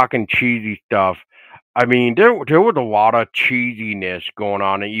 since we're talking cheesy stuff, I mean, there was a lot of cheesiness going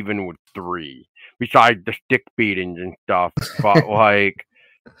on even with 3, besides the stick beatings and stuff. But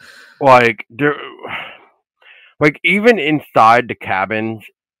there. Like, even inside the cabins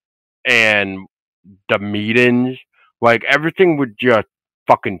and the meetings, like, everything was just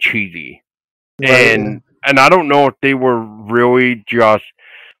fucking cheesy. Right. And I don't know if they were really just,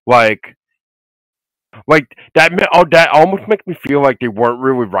 like that almost makes me feel like they weren't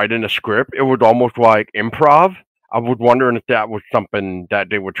really writing a script. It was almost like improv. I was wondering if that was something that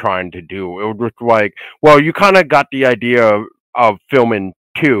they were trying to do. It was just like, well, you kind of got the idea of filming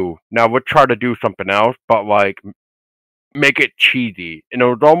 2. Now we'll try to do something else, but like make it cheesy. And it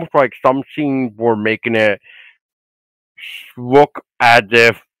was almost like some scenes were making it look as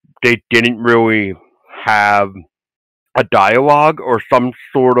if they didn't really have a dialogue or some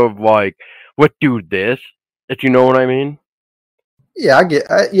sort of like, let's do this, if you know what I mean. Yeah, I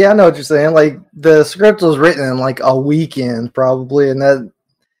know what you're saying. Like, the script was written in like a weekend probably, and that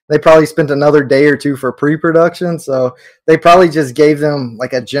they probably spent another day or 2 for pre-production, so they probably just gave them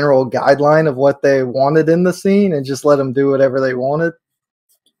like a general guideline of what they wanted in the scene and just let them do whatever they wanted.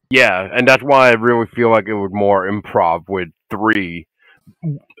 Yeah, and that's why I really feel like it was more improv with 3.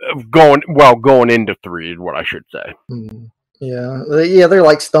 Going into 3 is what I should say. Yeah, they're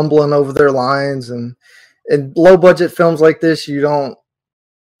like stumbling over their lines, and in low-budget films like this, you don't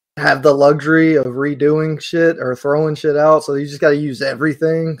have the luxury of redoing shit or throwing shit out, so you just got to use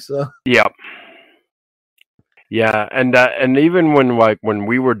everything. So yep, yeah, and even when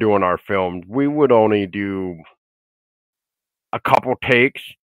we were doing our films, we would only do a couple takes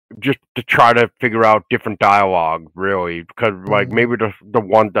just to try to figure out different dialogue, really, because like maybe the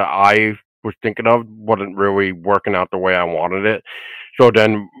one that I was thinking of wasn't really working out the way I wanted it. So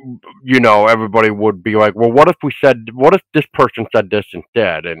then, everybody would be like, well, what if this person said this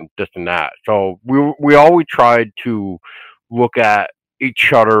instead and this and that? So we always tried to look at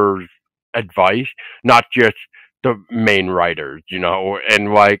each other's advice, not just the main writers, and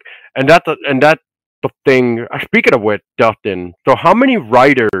that's the thing. Speaking of which, Dustin, so how many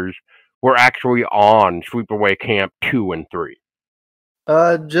writers were actually on Sleepaway Camp 2 and 3?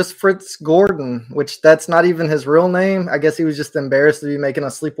 Just Fritz Gordon, which that's not even his real name. I guess he was just embarrassed to be making a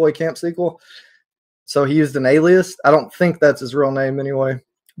Sleepaway Camp sequel, so he used an alias. I don't think that's his real name anyway.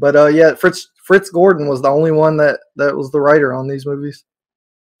 But yeah, Fritz Gordon was the only one that was the writer on these movies.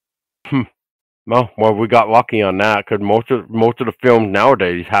 Well, we got lucky on that because most of the films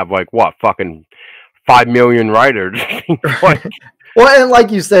nowadays have like what fucking 5 million writers. Like, Well, and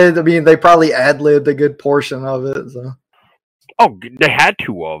like you said, I mean, they probably ad-libbed a good portion of it. So. oh, they had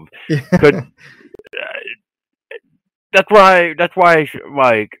to have. Cause that's why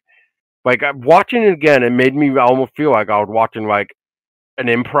like watching it again, it made me almost feel like I was watching like an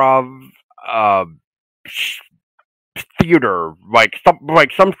improv uh theater, like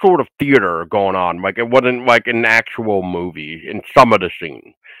some sort of theater going on. Like it wasn't like an actual movie in some of the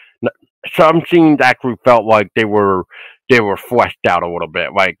scenes. Some scenes actually felt like they were fleshed out a little bit.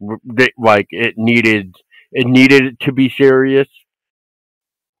 Like like it needed it to be serious.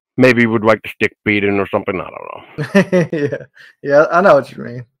 Maybe with like the stick beating or something. I don't know. Yeah, I know what you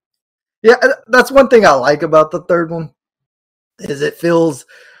mean. Yeah, that's one thing I like about the third one is it feels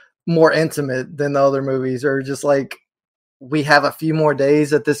more intimate than the other movies, or just like we have a few more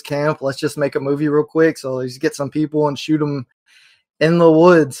days at this camp. Let's just make a movie real quick. So let's get some people and shoot them in the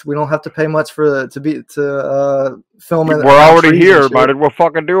woods. We don't have to pay much for film it. We're already here. Might as well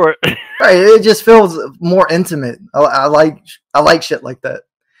fucking do it. Right. It just feels more intimate. I like shit like that.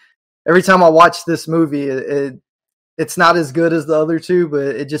 Every time I watch this movie, it's not as good as the other two,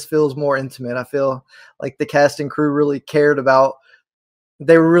 but it just feels more intimate. I feel like the cast and crew really cared about.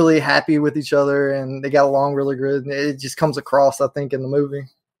 They were really happy with each other, and they got along really good. And it just comes across, I think, in the movie.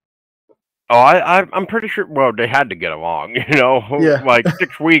 Oh, I'm pretty sure. Well, they had to get along, you know. Yeah. Like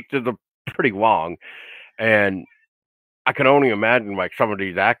 6 weeks is pretty long, and I can only imagine like some of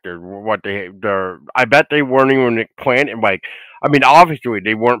these actors what they're. I bet they weren't even planning. Like, I mean, obviously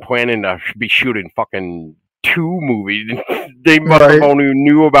they weren't planning to be shooting fucking 2 movies. They must have only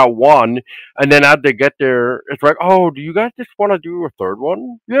knew about 1, and then as they get there, it's like, oh, do you guys just want to do a third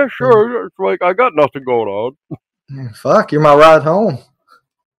one? Yeah, sure. It's like I got nothing going on. Fuck, you're my ride home.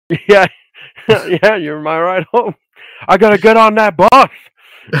 Yeah, yeah, you're my ride home. I gotta get on that bus.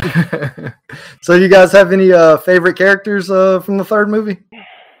 So, you guys have any favorite characters from the third movie?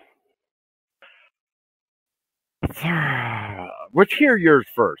 Let's hear yours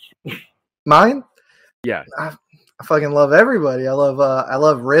first. Mine? Yeah. I fucking love everybody. I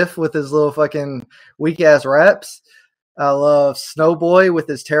love Riff with his little fucking weak ass raps. I love Snowboy with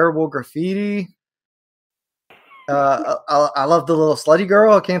his terrible graffiti. I love the little slutty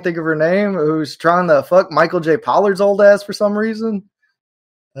girl. I can't think of her name. Who's trying to fuck Michael J. Pollard's old ass for some reason.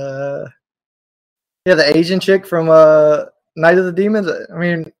 Yeah, the Asian chick from Night of the Demons. I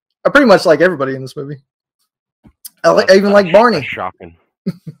mean, I pretty much like everybody in this movie. I even like Barney. That's shocking.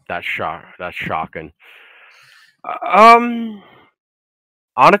 That's shocking.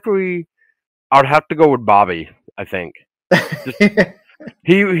 Honestly, I'd have to go with Bobby. I think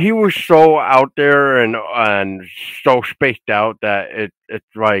he was so out there and so spaced out that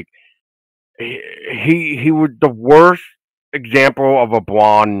it's like he was the worst example of a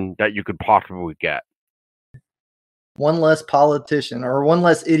blonde that you could possibly get. One less politician, or one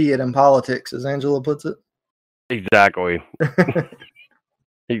less idiot in politics, as Angela puts it. Exactly.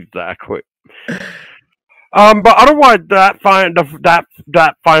 Exactly. But otherwise, that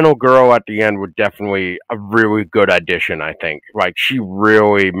final girl at the end was definitely a really good addition. I think, like, she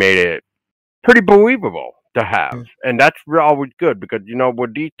really made it pretty believable to have, and that's always good because, you know,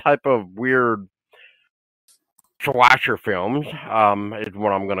 with these type of weird slasher films, is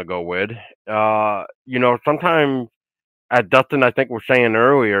what I'm gonna go with. You know, sometimes, as Dustin I think was saying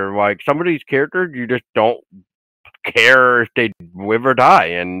earlier, like some of these characters you just don't care if they live or die.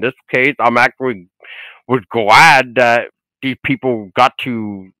 In this case, I'm actually was glad that these people got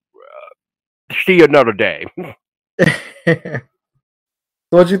to see another day.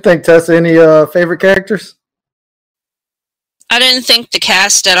 What'd you think, Tessa? Any favorite characters? I didn't think the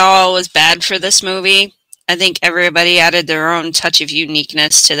cast at all was bad for this movie. I think everybody added their own touch of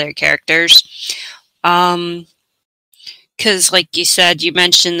uniqueness to their characters. Because, like you said, you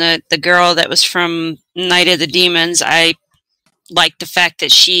mentioned the girl that was from Night of the Demons. I like the fact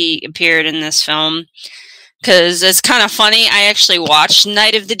that she appeared in this film. Because it's kind of funny. I actually watched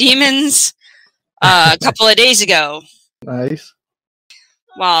Night of the Demons a couple of days ago. Nice.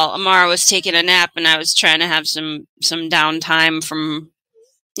 While Amara was taking a nap, and I was trying to have some downtime from,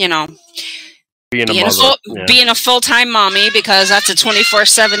 you know, being a full-time mommy, because that's a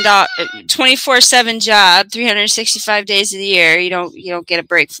 24/7 job, 365 days of the year. You don't get a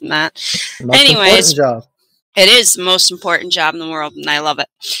break from that. Anyways, job. It is the most important job in the world, and I love it.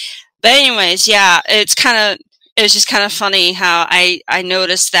 But anyways, yeah, it was just kind of funny how I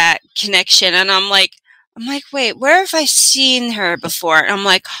noticed that connection, and I'm like, wait, where have I seen her before? And I'm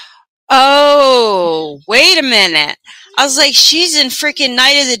like, Oh, wait a minute. I was like, she's in freaking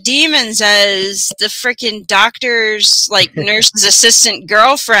Night of the Demons as the freaking doctor's, like, nurse's assistant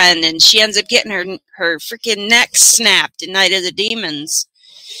girlfriend, and she ends up getting her freaking neck snapped in Night of the Demons.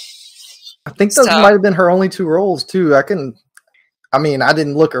 I think those might have been her only 2 roles, too. I didn't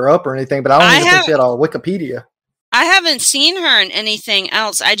look her up or anything, but I don't even think she had a Wikipedia. I haven't seen her in anything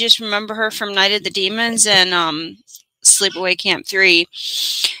else. I just remember her from Night of the Demons and Sleepaway Camp 3.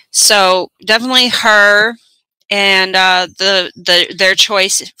 So definitely her and their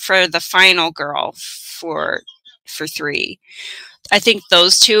choice for the final girl for 3. I think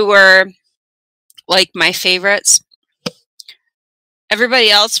those 2 were like my favorites.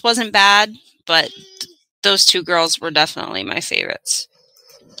 Everybody else wasn't bad, but those 2 girls were definitely my favorites.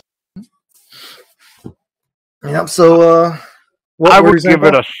 Yep. So I was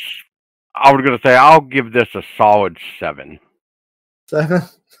gonna say I'll give this a solid 7. 7?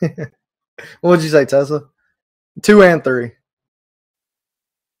 What would you say, Tessa? 2 and 3.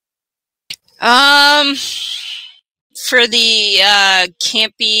 For the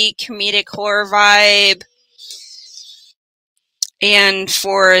campy comedic horror vibe, and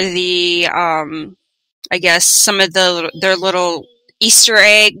for the I guess some of their little Easter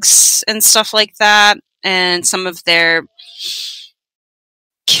eggs and stuff like that, and some of their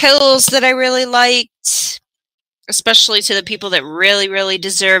kills that I really liked, especially to the people that really, really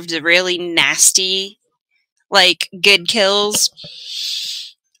deserved the really nasty, like, good kills.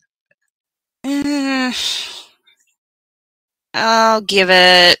 I'll give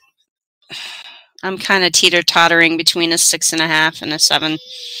it... I'm kind of teeter-tottering between a 6.5 and a 7.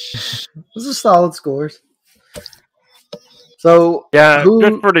 Those are solid scores. So yeah,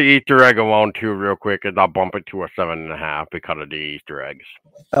 just for the Easter egg alone, too, real quick, and I'll bump it to a 7.5 because of the Easter eggs.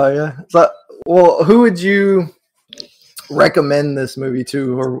 Oh yeah. So, well, who would you recommend this movie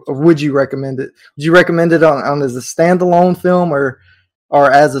to, or would you recommend it? Would you recommend it on as a standalone film or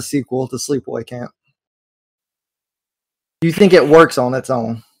as a sequel to Sleepaway Camp? Do you think it works on its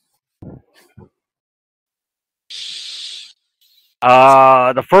own?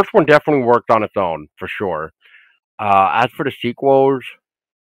 The first one definitely worked on its own, for sure. As for the sequels,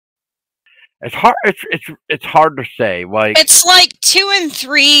 it's hard. It's hard to say. Like, it's like 2 and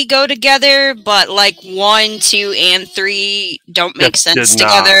 3 go together, but like 1, 2, and 3 don't make sense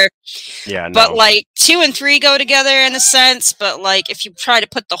together. Yeah, no. But like 2 and 3 go together in a sense. But like if you try to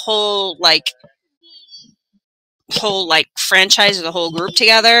put the whole franchise or the whole group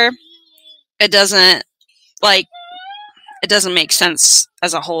together, it doesn't make sense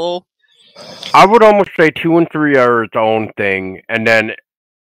as a whole. I would almost say 2 and 3 are its own thing, and then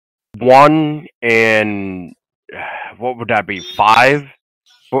 1 and what would that be? 5,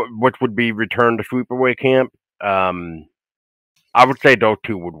 which would be Return to Sleepaway Camp. I would say those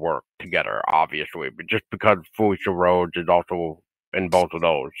 2 would work together, obviously, but just because Felicia Rhodes is also in both of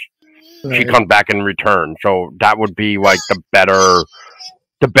those, she comes back in Return, so that would be like the better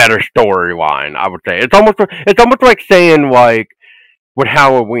storyline. I would say it's almost like saying, like, with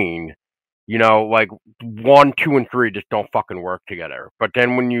Halloween. You know, like 1, 2, and 3 just don't fucking work together. But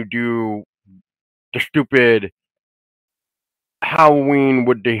then when you do the stupid Halloween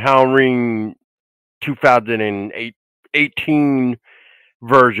with the Halloween 2018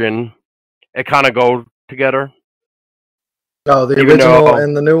 version, it kind of goes together. Oh, the original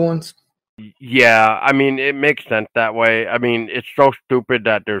and the new ones? Yeah, I mean, it makes sense that way. I mean, it's so stupid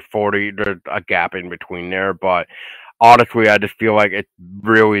that there's a gap in between there, but honestly, I just feel like it's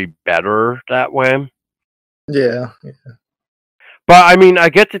really better that way. Yeah. But I mean, I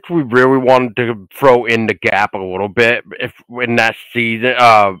guess if we really wanted to throw in the gap a little bit, if in that season,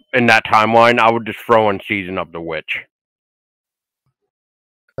 in that timeline, I would just throw in Season of the Witch.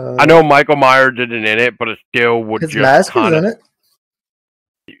 I know Michael Myers isn't in it, but it still would his just mask is in it.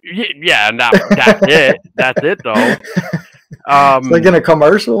 Yeah, that's it. That's it, though. It's like in a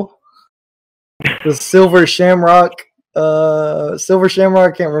commercial. The Silver Shamrock, I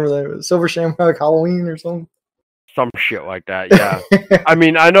can't remember that. Silver Shamrock Halloween or something. Some shit like that, yeah. I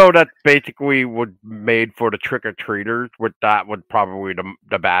mean, I know that basically was made for the trick-or-treaters, which that was probably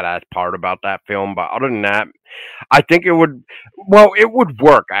the badass part about that film. But other than that, I think it would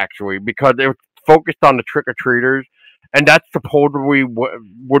work, actually, because it was focused on the trick-or-treaters, and that supposedly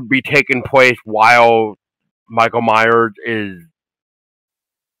would be taking place while Michael Myers is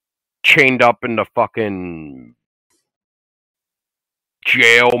chained up in the fucking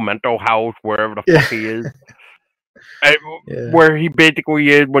jail, mental house, wherever the fuck he is. Where he basically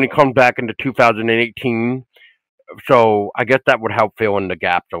is when he comes back into 2018. So I guess that would help fill in the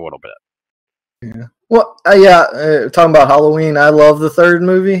gaps a little bit. Yeah. Well, talking about Halloween, I love the third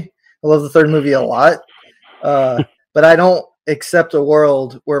movie. I love the third movie a lot. But I don't accept a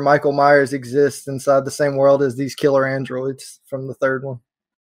world where Michael Myers exists inside the same world as these killer androids from the third one.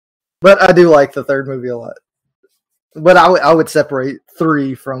 But I do like the third movie a lot. But I would separate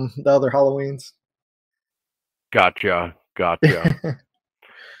 3 from the other Halloweens. Gotcha. But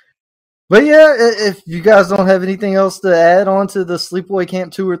yeah, if you guys don't have anything else to add on to the Sleepaway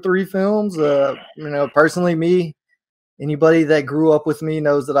Camp 2 or 3 films, personally, me, anybody that grew up with me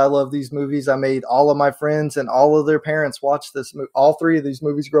knows that I love these movies. I made all of my friends and all of their parents watch all 3 of these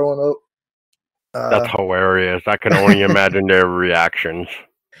movies growing up. That's hilarious. I can only imagine their reactions.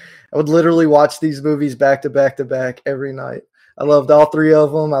 I would literally watch these movies back to back to back every night. I loved all 3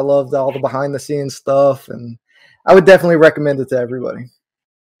 of them. I loved all the behind the scenes stuff, and I would definitely recommend it to everybody.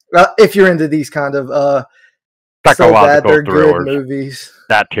 If you're into these kind of so bad they're good movies.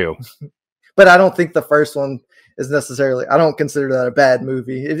 That too. But I don't think the first one is necessarily, I don't consider that a bad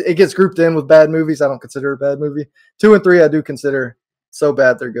movie. It gets grouped in with bad movies. I don't consider it a bad movie. 2 and 3 I do consider so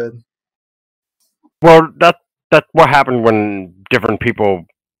bad they're good. Well, that's what happened when different people,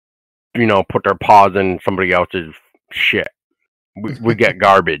 put their paws in somebody else's shit. We get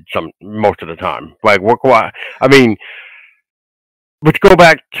garbage most of the time. Like, let's go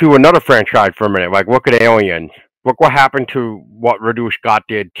back to another franchise for a minute. Like, look at Aliens. Look what happened to what Ridley Scott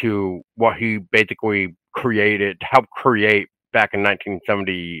did to what he basically helped create back in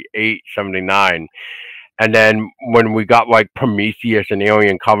 1978, 79. And then when we got like Prometheus and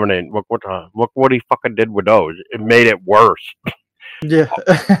Alien Covenant, look what he fucking did with those. It made it worse. Yeah.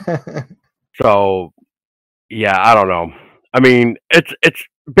 So, yeah, I don't know. I mean, it's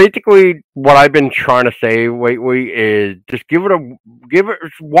basically what I've been trying to say lately is just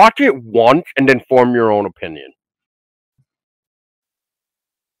watch it once and then form your own opinion.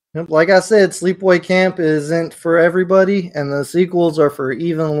 Like I said, Sleepaway Camp isn't for everybody, and the sequels are for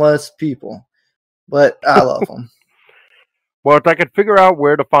even less people. But I love them. Well, if I could figure out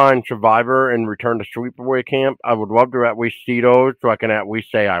where to find Survivor and Return to Sleepaway Camp, I would love to at least see those so I can at least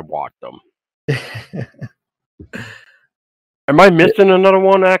say I watched them. Am I missing another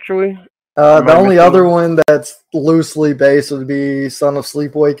one, actually? The only other one that's loosely based would be Son of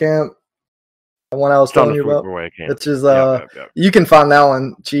Sleepaway Camp. The one I was telling you about. Which is, you can find that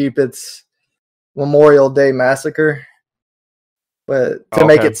one cheap. It's Memorial Day Massacre. But to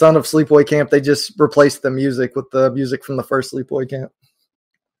make it Son of Sleepaway Camp, they just replaced the music with the music from the first Sleepaway Camp.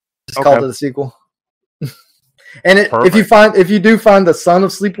 Just called it a sequel. And if you do find the Son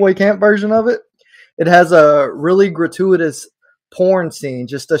of Sleepaway Camp version of it, it has a really gratuitous porn scene,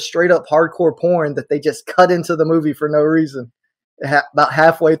 just a straight up hardcore porn that they just cut into the movie for no reason. About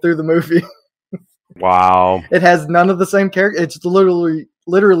halfway through the movie. Wow. It has none of the same character. It's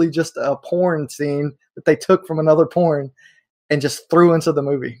literally just a porn scene that they took from another porn and just threw into the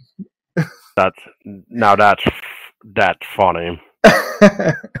movie. That's funny.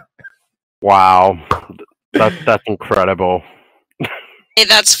 Wow. That's incredible. Hey,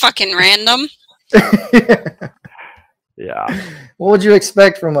 that's fucking random. Yeah. What would you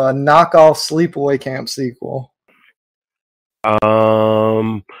expect from a knockoff Sleepaway Camp sequel?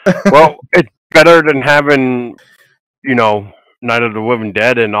 Well, it's better than having, Night of the Living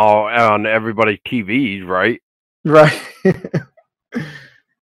Dead and all on everybody's TVs, right? Right.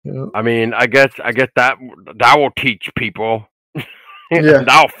 I mean, I guess that will teach people. Yeah.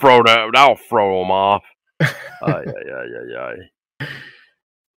 that'll throw them off. Yeah.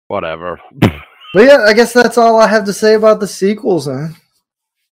 Whatever. But yeah, I guess that's all I have to say about the sequels, man.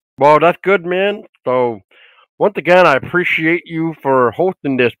 Well, that's good, man. So, once again, I appreciate you for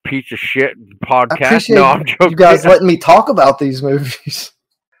hosting this piece of shit podcast. I'm joking. You guys letting me talk about these movies.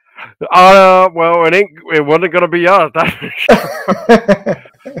 Well, it wasn't gonna be us. That's for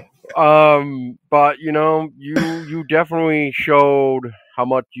sure. But you definitely showed how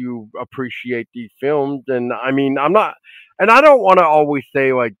much you appreciate these films, and I mean, I don't want to always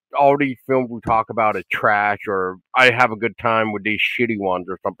say like all these films we talk about are trash or I have a good time with these shitty ones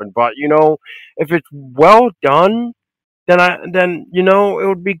or something. But if it's well done, then it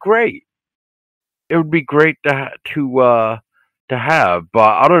would be great. It would be great to have.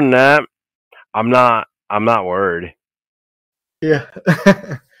 But other than that, I'm not worried. Yeah.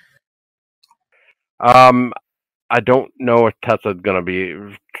 I don't know if Tessa's gonna be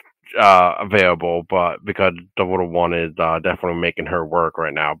available, but because the little one is definitely making her work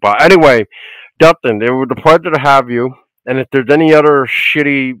right now. But anyway, Dustin, it was a pleasure to have you. And if there's any other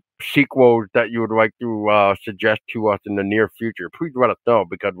shitty sequels that you would like to suggest to us in the near future, please let us know,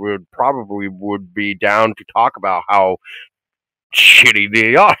 because we would be down to talk about how shitty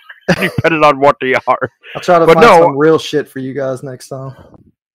they are, depending on what they are. I'll try to find some real shit for you guys next time.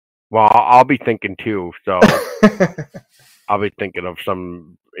 Well, I'll be thinking too. So I'll be thinking of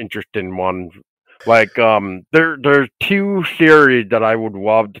some interesting ones. Like there's two series that I would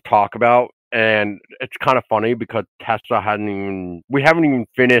love to talk about, and it's kind of funny because we haven't even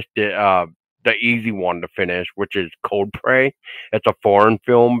finished it. The easy one to finish, which is Cold Prey. It's a foreign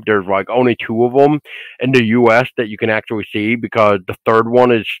film. There's like only two of them in the U.S. that you can actually see because the third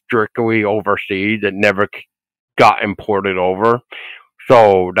one is strictly overseas. It never got imported over.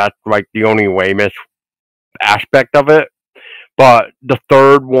 So that's like the only lamest aspect of it. But the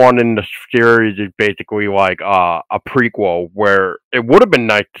third one in the series is basically like a prequel where it would have been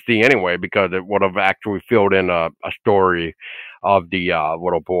nice to see anyway because it would have actually filled in a story of the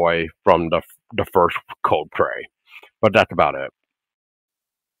little boy from the first Cold Prey. But that's about it.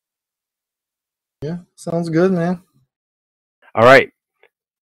 Yeah, sounds good, man. All right.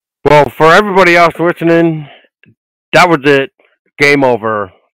 Well, for everybody else listening, that was it. Game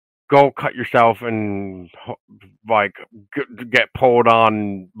over. Go cut yourself and like get pulled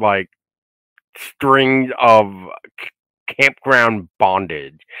on like strings of campground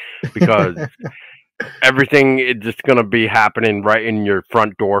bondage because everything is just going to be happening right in your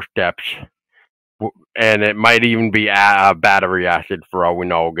front doorsteps, and it might even be battery acid for all we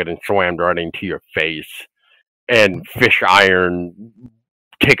know, getting slammed right into your face, and fish iron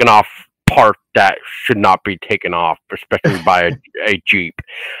taken off parts that should not be taken off, especially by a Jeep.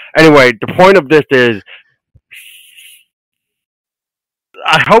 Anyway, the point of this is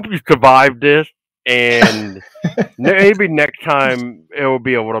I hope you survived this, and maybe next time it will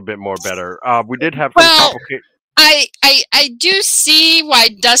be a little bit more better. We did have some complicated. I do see why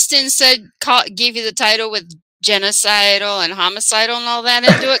Dustin gave you the title with genocidal and homicidal and all that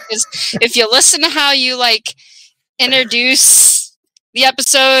into it, because if you listen to how you like introduce the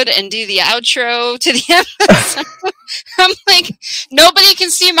episode and do the outro to the episode, I'm like, nobody can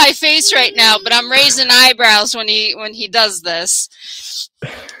see my face right now, but I'm raising eyebrows when he does this.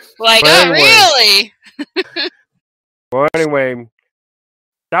 Like, really? Well, anyway,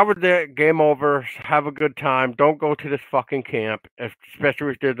 that was it. Game over. Have a good time. Don't go to this fucking camp,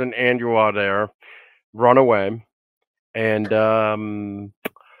 especially if there's an Angela there. Run away. And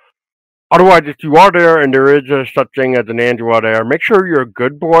otherwise, if you are there and there is such thing as an Angela there, make sure you're a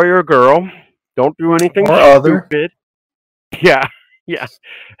good boy or girl. Don't do anything stupid. Yeah, yeah.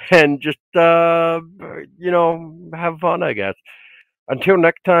 And just, have fun, I guess. Until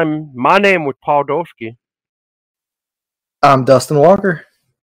next time, my name was Paul Dolsky. I'm Dustin Walker.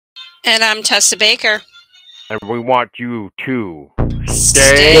 And I'm Tessa Baker. And we want you to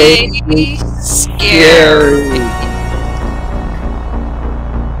stay scary.